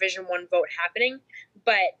without the Division 1 vote happening.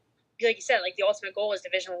 But like you said, like the ultimate goal is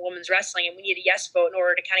Division 1 women's wrestling, and we need a yes vote in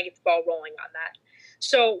order to kind of get the ball rolling on that.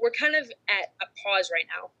 So we're kind of at a pause right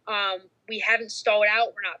now. We haven't stalled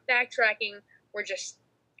out. We're not backtracking. We're just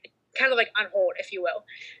kind of like on hold, if you will.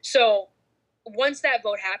 So once that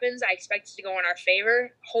vote happens, I expect it to go in our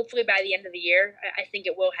favor. Hopefully by the end of the year, I think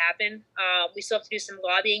it will happen. We still have to do some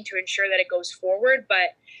lobbying to ensure that it goes forward,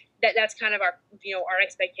 but that's kind of our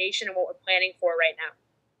expectation and what we're planning for right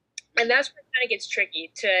now. And that's where it kind of gets tricky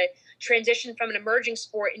to transition from an emerging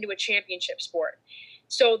sport into a championship sport.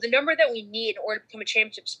 So the number that we need in order to become a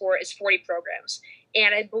championship sport is 40 programs.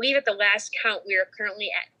 And I believe at the last count, we are currently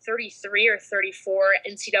at 33 or 34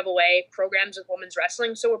 NCAA programs of women's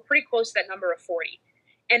wrestling. So we're pretty close to that number of 40.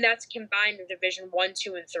 and that's combined with Division 1,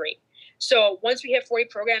 2, and 3. So once we hit 40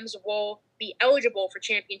 programs, we'll be eligible for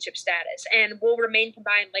championship status, and we'll remain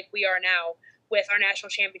combined like we are now with our national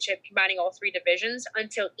championship, combining all 3 divisions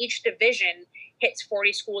until each division hits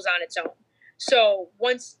 40 schools on its own. So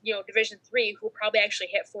once, Division 3, who will probably actually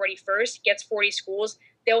hit 40 first, gets 40 schools,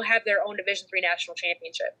 they'll have their own Division 3 national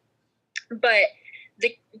championship. But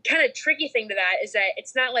the kind of tricky thing to that is that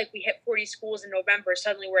it's not like we hit 40 schools in November,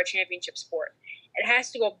 suddenly we're a championship sport. It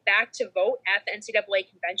has to go back to vote at the NCAA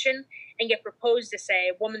convention and get proposed to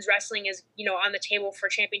say women's wrestling is, on the table for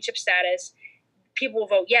championship status. People will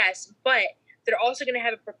vote yes, but they're also going to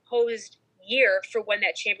have a proposed year for when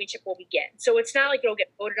that championship will begin. So it's not like it'll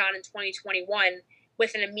get voted on in 2021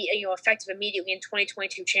 with an effective immediately in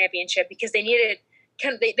 2022 championship, because they needed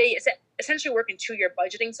they essentially work in 2-year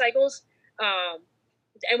budgeting cycles.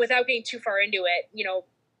 And without getting too far into it,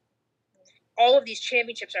 all of these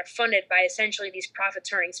championships are funded by essentially these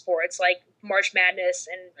profit-turning sports like March Madness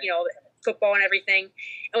and, football and everything.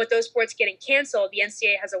 And with those sports getting canceled, the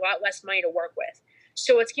NCAA has a lot less money to work with.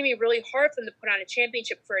 So it's going to be really hard for them to put on a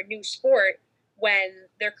championship for a new sport when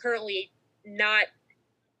they're currently not,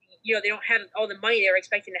 they don't have all the money they were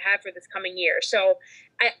expecting to have for this coming year. So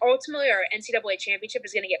ultimately our NCAA championship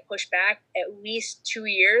is going to get pushed back at least 2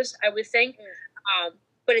 years, I would think.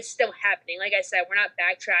 But it's still happening. Like I said, we're not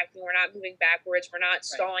backtracking. We're not moving backwards. We're not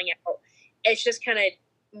stalling out. It's just kind of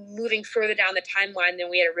moving further down the timeline than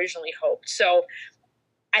we had originally hoped. So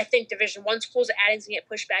I think Division 1 schools are adding to get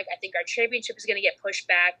pushed back. I think our championship is going to get pushed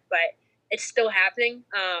back, but it's still happening,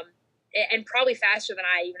 and probably faster than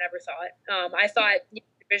I even ever thought. I thought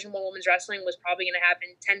Division 1 women's wrestling was probably going to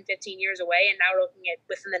happen 10, 15 years away, and now we're looking at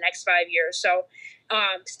within the next 5 years. So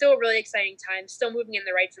still a really exciting time, still moving in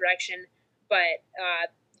the right direction, but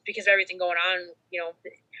because of everything going on,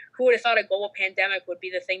 who would have thought a global pandemic would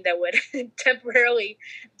be the thing that would temporarily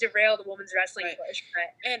derail the women's wrestling push?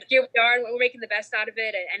 But and here we are, and we're making the best out of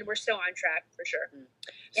it, and we're still on track for sure.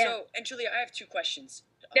 So, and Julia, I have 2 questions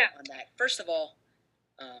on that. First of all,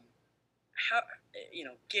 how,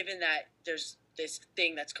 given that there's this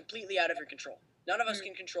thing that's completely out of your control, none of us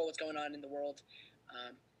can control what's going on in the world.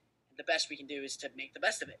 The best we can do is to make the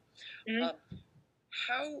best of it.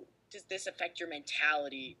 How does this affect your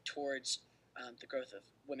mentality towards the growth of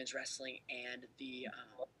women's wrestling and the,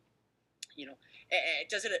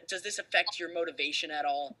 does this affect your motivation at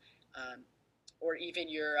all, or even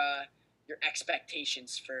your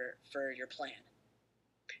expectations for your plan?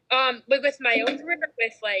 With my own career,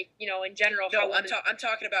 in general. No, I'm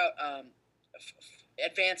talking about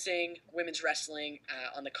advancing women's wrestling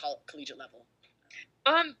on the collegiate level.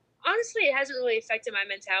 Honestly, it hasn't really affected my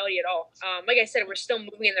mentality at all. Like I said, we're still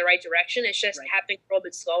moving in the right direction. It's just happening a little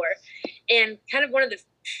bit slower. And kind of one of the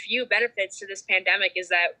few benefits to this pandemic is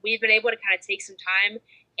that we've been able to kind of take some time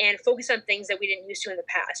and focus on things that we didn't used to in the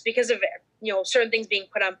past. Because of certain things being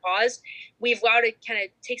put on pause, we've allowed to kind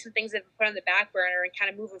of take some things that have been put on the back burner and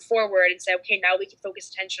kind of moving forward and say, okay, now we can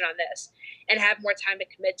focus attention on this and have more time to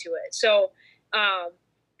commit to it. So,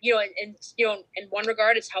 in one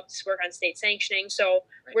regard, it's helped us work on state sanctioning. So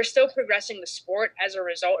we're still progressing the sport as a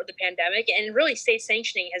result of the pandemic. And really, state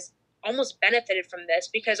sanctioning has almost benefited from this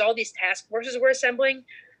because all these task forces we're assembling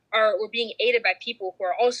were being aided by people who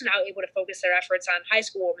are also now able to focus their efforts on high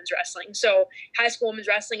school women's wrestling. So high school women's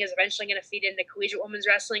wrestling is eventually going to feed into collegiate women's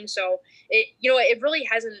wrestling. So it really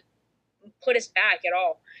hasn't put us back at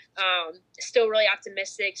all. Still really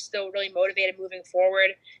optimistic, still really motivated moving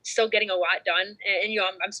forward, still getting a lot done. And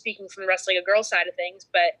I'm speaking from the Wrestling a Girl side of things,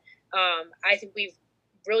 but I think we've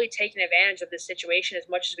really taken advantage of this situation as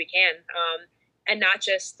much as we can. And not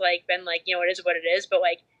just been it is what it is, but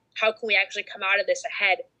how can we actually come out of this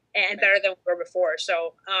ahead and better than we were before?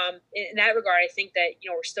 So in that regard, I think that,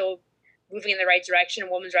 we're still moving in the right direction,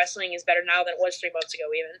 and women's wrestling is better now than it was 3 months ago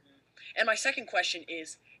even. And my second question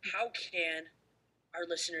is, how can our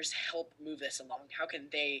listeners help move this along? How can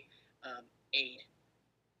they aid?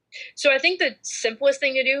 So I think the simplest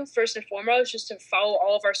thing to do, first and foremost, is just to follow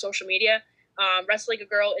all of our social media. Wrestling a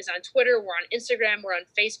Girl is on Twitter, we're on Instagram, we're on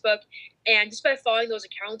Facebook, and just by following those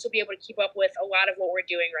accounts, you'll be able to keep up with a lot of what we're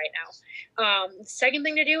doing right now. The second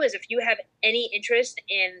thing to do is if you have any interest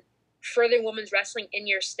in furthering women's wrestling in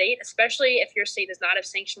your state, especially if your state does not have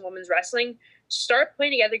sanctioned women's wrestling, start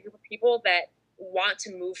putting together a group of people that want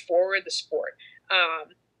to move forward the sport,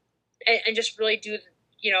 and just really do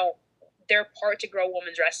their part to grow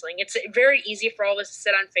women's wrestling. It's very easy for all of us to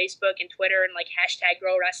sit on Facebook and Twitter and hashtag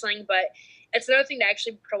grow wrestling, but it's another thing to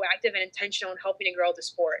actually be proactive and intentional in helping to grow the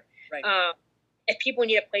sport. Right. If people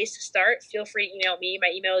need a place to start, feel free to email me. My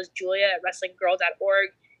email is julia@wrestlinggirl.org.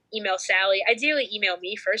 email Sally. Ideally, email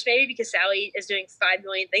me first, maybe, because Sally is doing 5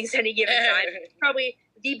 million things at any given time. Probably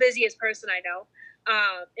the busiest person I know,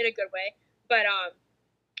 in a good way. But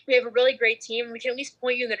we have a really great team. We can at least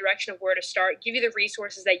point you in the direction of where to start, give you the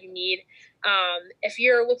resources that you need. If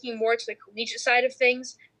you're looking more to the collegiate side of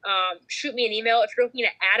things, shoot me an email. If you're looking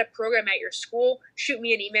to add a program at your school, shoot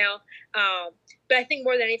me an email. But I think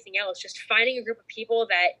more than anything else, just finding a group of people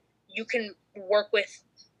that you can work with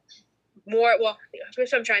more. Well,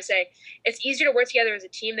 that's what I'm trying to say. It's easier to work together as a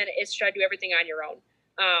team than it is to try to do everything on your own.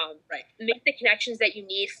 Right. Make the connections that you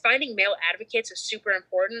need. Finding male advocates is super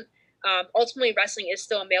important. Ultimately, wrestling is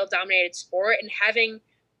still a male-dominated sport, and having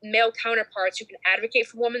male counterparts who can advocate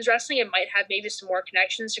for women's wrestling and might have maybe some more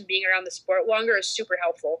connections from being around the sport longer is super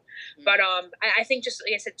helpful. Mm-hmm. But I think, just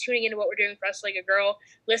like I said, tuning into what we're doing with Wrestle Like a Girl,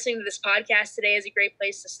 listening to this podcast today is a great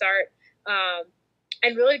place to start.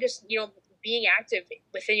 And really just, being active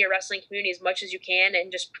within your wrestling community as much as you can,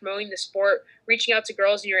 and just promoting the sport, reaching out to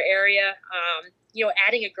girls in your area,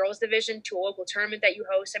 adding a girls division to a local tournament that you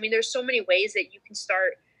host. I mean, there's so many ways that you can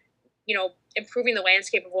start, improving the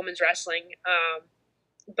landscape of women's wrestling.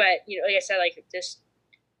 But, like I said, like, just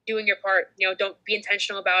doing your part, don't be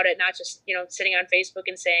intentional about it, not just, sitting on Facebook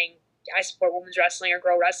and saying, I support women's wrestling or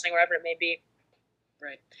girl wrestling, wherever it may be.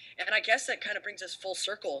 Right. And I guess that kind of brings us full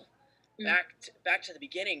circle back to the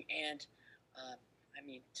beginning. And,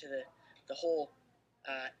 to the whole,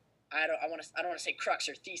 I don't want to say crux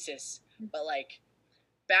or thesis, but like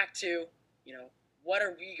back to, what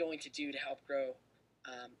are we going to do to help grow,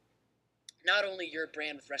 not only your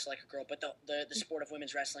brand with Wrestle Like a Girl, but the sport of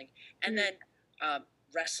women's wrestling, and then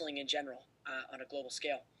wrestling in general on a global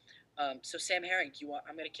scale. So Sam Herring,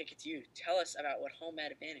 I'm going to kick it to you. Tell us about what Home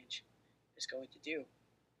Advantage is going to do.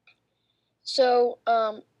 So,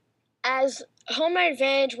 as Home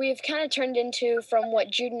Advantage, we've kind of turned into, from what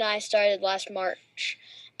Jude and I started last March,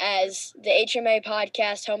 as the HMA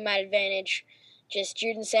podcast, Home Advantage, just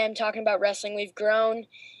Jude and Sam talking about wrestling. We've grown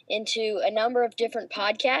into a number of different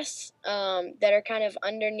podcasts that are kind of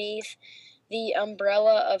underneath the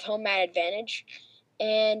umbrella of Home Advantage.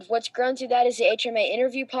 And what's grown through that is the HMA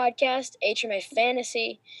Interview Podcast, HMA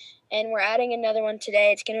Fantasy, and we're adding another one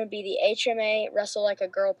today. It's going to be the HMA Wrestle Like a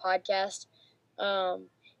Girl podcast.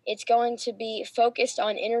 It's going to be focused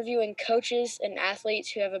on interviewing coaches and athletes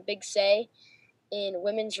who have a big say in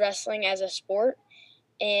women's wrestling as a sport.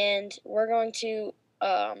 And we're going to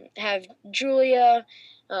have Julia,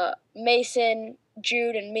 Mason,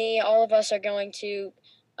 Jude, and me. All of us are going to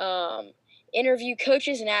interview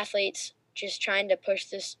coaches and athletes, just trying to push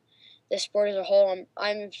this sport as a whole.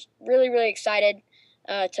 I'm really, really excited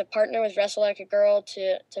to partner with Wrestle Like a Girl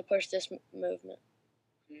to push this movement.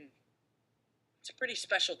 It's a pretty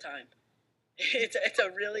special time. It's a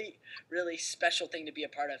really, really special thing to be a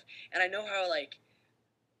part of. And I know how,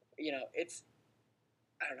 it's,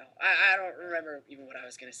 I don't know. I don't remember even what I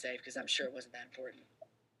was going to say, because I'm sure it wasn't that important.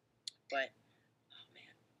 But, oh,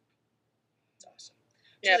 man. It's awesome.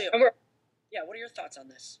 Yeah, Julia, what are your thoughts on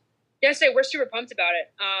this? Yeah, we're super pumped about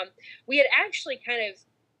it. We had actually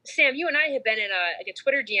Sam, you and I had been in a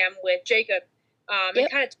Twitter DM with Jacob, and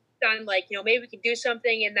kind of done maybe we could do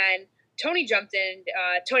something, and then Tony jumped in,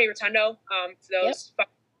 Tony Rotundo, for those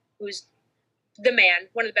who's the man,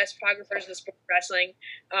 one of the best photographers in the sport of wrestling.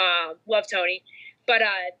 Love Tony. But,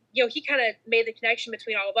 he kind of made the connection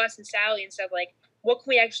between all of us and Sally and said, what can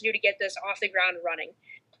we actually do to get this off the ground and running?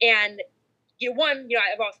 And,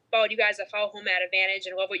 I've followed you guys. I follow Home Advantage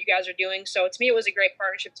and love what you guys are doing. So to me, it was a great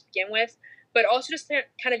partnership to begin with, but also just to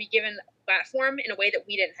kind of be given a platform in a way that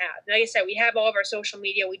we didn't have. Like I said, we have all of our social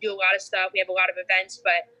media. We do a lot of stuff. We have a lot of events,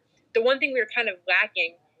 but the one thing we were kind of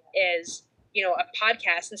lacking is, a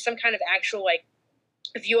podcast and some kind of actual,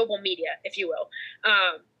 viewable media, if you will.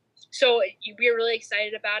 So we are really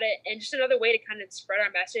excited about it, and just another way to kind of spread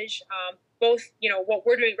our message, both, what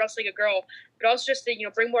we're doing, Wrestle Like a Girl, but also just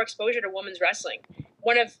to, bring more exposure to women's wrestling.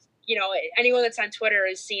 One of, anyone that's on Twitter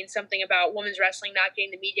has seen something about women's wrestling not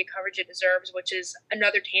getting the media coverage it deserves, which is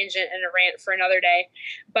another tangent and a rant for another day.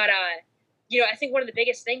 But, I think one of the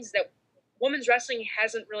biggest things is that women's wrestling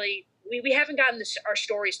hasn't really, we haven't gotten our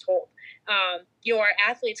stories told. Our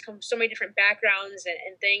athletes come from so many different backgrounds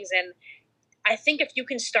and things, and I think if you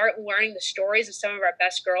can start learning the stories of some of our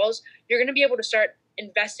best girls, you're going to be able to start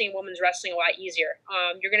investing in women's wrestling a lot easier.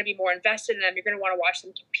 You're going to be more invested in them. You're going to want to watch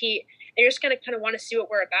them compete, and you're just going to kind of want to see what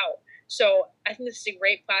we're about. So I think this is a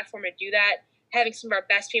great platform to do that, having some of our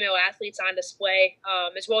best female athletes on display,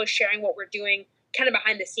 as well as sharing what we're doing kind of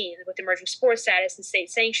behind the scenes with emerging sports status and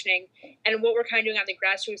state sanctioning, and what we're kind of doing on the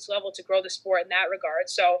grassroots level to grow the sport in that regard.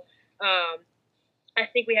 So I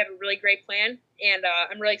think we have a really great plan, and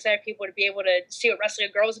I'm really excited for people to be able to see what Wrestling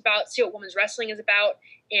a Girl is about, see what women's wrestling is about,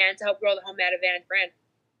 and to help grow the Home Mat Advantage brand.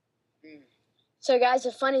 So, guys,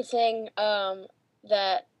 a funny thing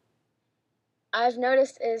that I've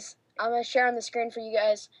noticed is I'm going to share on the screen for you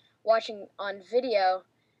guys watching on video,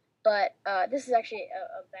 but this is actually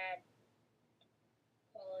a bad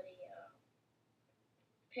quality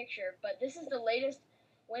picture, but this is the latest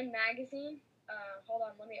Win magazine. Hold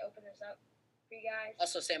on, let me open this up for you guys.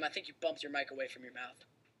 Also, Sam, I think you bumped your mic away from your mouth.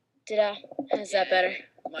 Did I? Is that better?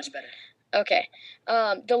 Much better. Okay.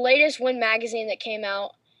 The latest Win magazine that came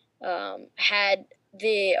out had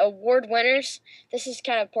the award winners. This is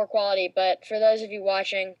kind of poor quality, but for those of you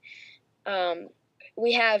watching,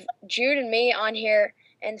 we have Jude and me on here,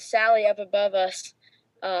 and Sally up above us.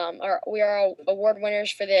 We are all award winners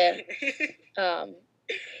for the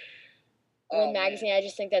Win magazine. Man. I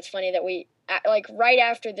just think that's funny that we, like, right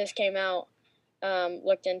after this came out,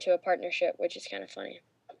 looked into a partnership, which is kind of funny.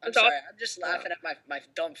 I'm sorry. I'm just laughing at my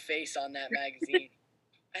dumb face on that magazine.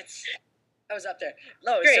 I was up there.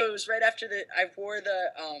 No, great. So it was right after I wore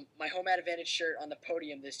the my Home Mat Advantage shirt on the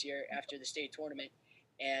podium this year after the state tournament,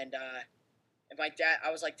 and my dad,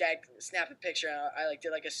 I was like, Dad, snap a picture. And I like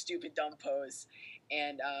did like a stupid dumb pose,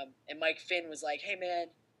 and Mike Finn was like, Hey man,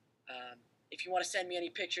 if you want to send me any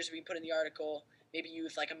pictures we can put in the article, maybe you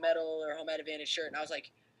with like a medal or Home Mat Advantage shirt, and I was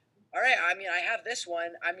like, all right, I mean I have this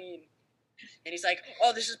one, and he's like,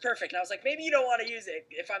 oh, this is perfect. And I was like, maybe you don't want to use it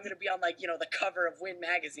if I'm going to be on, like, you know, the cover of Win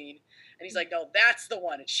magazine. And he's like, no, that's the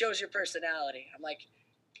one. It shows your personality. I'm like,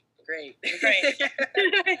 great.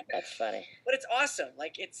 That's funny. But it's awesome.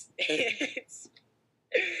 Like, it's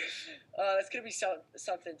going to be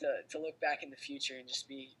something to look back in the future and just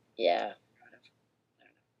be proud of. I don't know.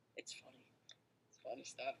 It's funny. It's funny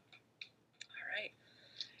stuff. All right.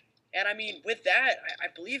 And, I mean, with that, I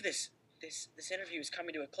believe this interview is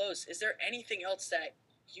coming to a close. Is there anything else that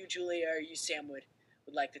you, Julia, or you, Sam, would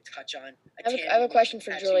like to touch on? I have a question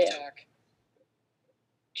for Julia.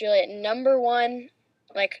 Julia, number one,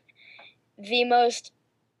 like, the most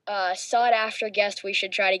sought-after guest we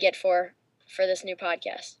should try to get for this new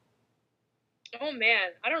podcast. Oh,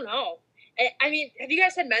 man. I don't know. I mean, have you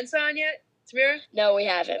guys had Mensa on yet, Tamira? No, we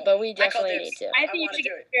haven't, but we definitely need to. I think you should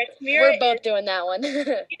get Tamira. We're both doing that one.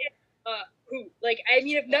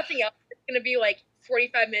 If nothing else, it's going to be like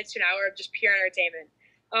 45 minutes to an hour of just pure entertainment.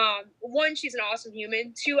 One, she's an awesome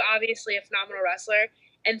human. Two, obviously a phenomenal wrestler.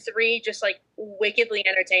 And three, just like wickedly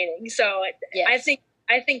entertaining. So yes.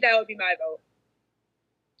 I think that would be my vote.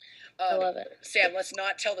 I love it. Sam, let's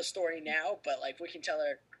not tell the story now, but like we can tell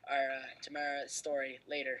our Tamara story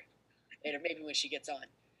later, maybe when she gets on.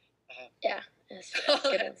 Yeah.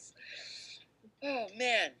 Oh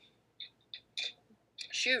man.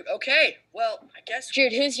 Shoot. Okay. Well, I guess.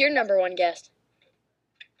 Jude, who's your number one guest?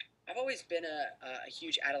 I've always been a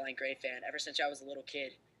huge Adeline Gray fan ever since I was a little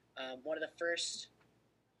kid. One of the first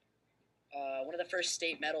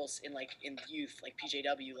state medals in youth, like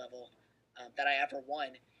PJW level, that I ever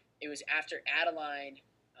won. It was after Adeline.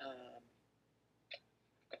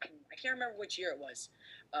 I can't remember which year it was,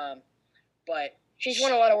 but she's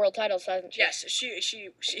won a lot of world titles, hasn't she? Yes, she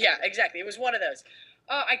yeah, exactly. It was one of those.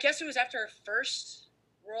 I guess it was after her first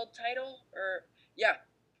world title,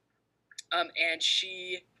 and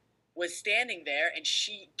she was standing there and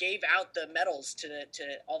she gave out the medals to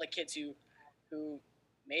all the kids who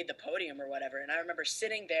made the podium or whatever. And I remember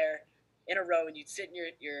sitting there in a row, and you'd sit in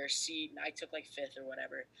your seat, and I took like fifth or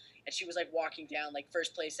whatever, and she was like walking down like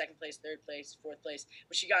first place, second place, third place, fourth place.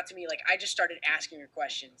 When she got to me, like I just started asking her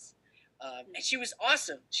questions, and she was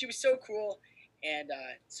awesome. She was so cool, and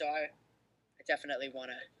so I definitely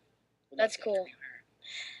want to. That's cool.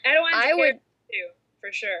 I would too,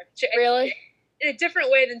 for sure. Really? In a different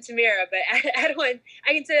way than Tamira, but Adeline,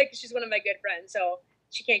 I can say that because she's one of my good friends, so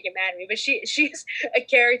she can't get mad at me. But she's a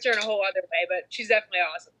character in a whole other way, but she's definitely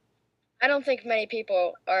awesome. I don't think many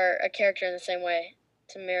people are a character in the same way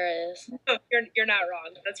Tamira is. No, you're not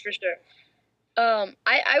wrong. That's for sure.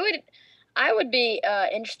 I would be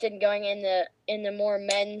interested in going in the more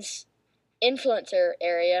men's influencer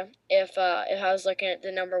area if I was looking at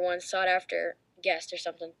the number one sought after guest or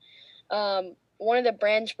something. One of the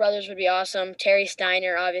Brands brothers would be awesome. Terry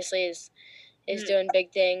Steiner obviously is doing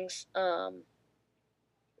big things.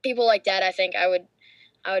 People like that, I think I would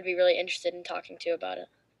be really interested in talking to about it.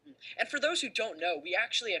 And for those who don't know, we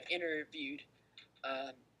actually have interviewed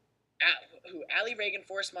Allie Reagan,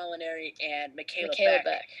 Forrest Molinari, and Michaela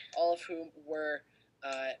Beck, all of whom were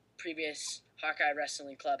previous Hawkeye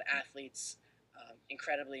Wrestling Club athletes,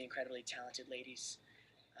 incredibly talented ladies.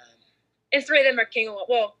 And 3 of them are King alum.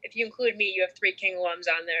 Well, if you include me, you have 3 King alums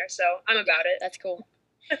on there, so I'm about it. That's cool.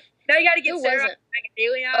 Now you got to get Who Sarah wasn't? and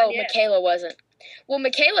Haley on. Oh, Yeah. Michaela wasn't. Well,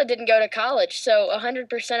 Michaela didn't go to college, so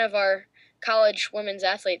 100% of our college women's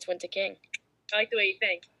athletes went to King. I like the way you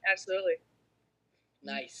think. Absolutely.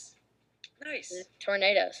 Nice.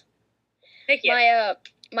 Tornadoes. Heck yeah.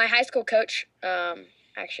 My high school coach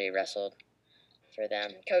actually wrestled for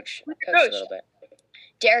them. Coached a little bit.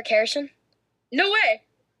 Derek Harrison. No way.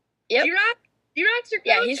 Yep. D-Rock's your coach?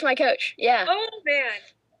 Yeah, he's my coach. Yeah. Oh, man.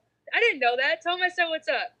 I didn't know that. Tell him I said what's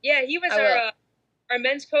up. Yeah, he was I will. our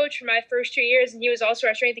men's coach for my first 2 years, and he was also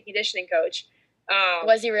our strength and conditioning coach.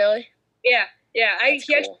 Was he really? Yeah. That's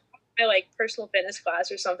He actually cool. taught my personal fitness class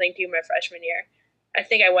or something too my freshman year. I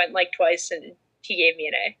think I went twice, and he gave me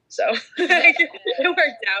an A. So it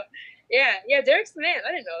worked out. Yeah. Derek's the man.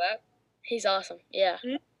 I didn't know that. He's awesome. Yeah.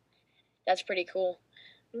 Mhm. That's pretty cool.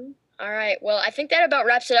 Mhm. All right. Well, I think that about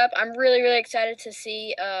wraps it up. I'm really, really excited to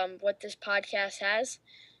see what this podcast has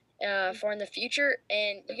for in the future,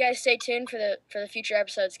 and you guys stay tuned for the future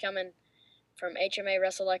episodes coming from HMA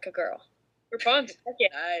Wrestle Like a Girl. We're pumped. Heck yeah.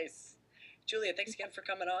 Nice. Julia, thanks again for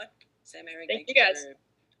coming on. Sam Herring, Thank thank you guys.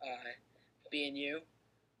 for being you.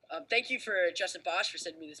 Thank you for Justin Bosch for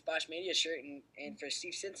sending me this Bosch Mania shirt, and for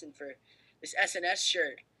Steve Simpson for this SNS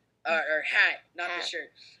shirt, or hat, not the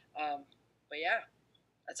shirt. But yeah,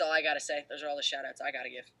 that's all I got to say. Those are all the shout-outs I got to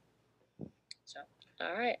give. So,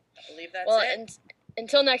 All right. I believe that's Well, it.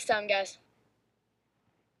 until next time, guys.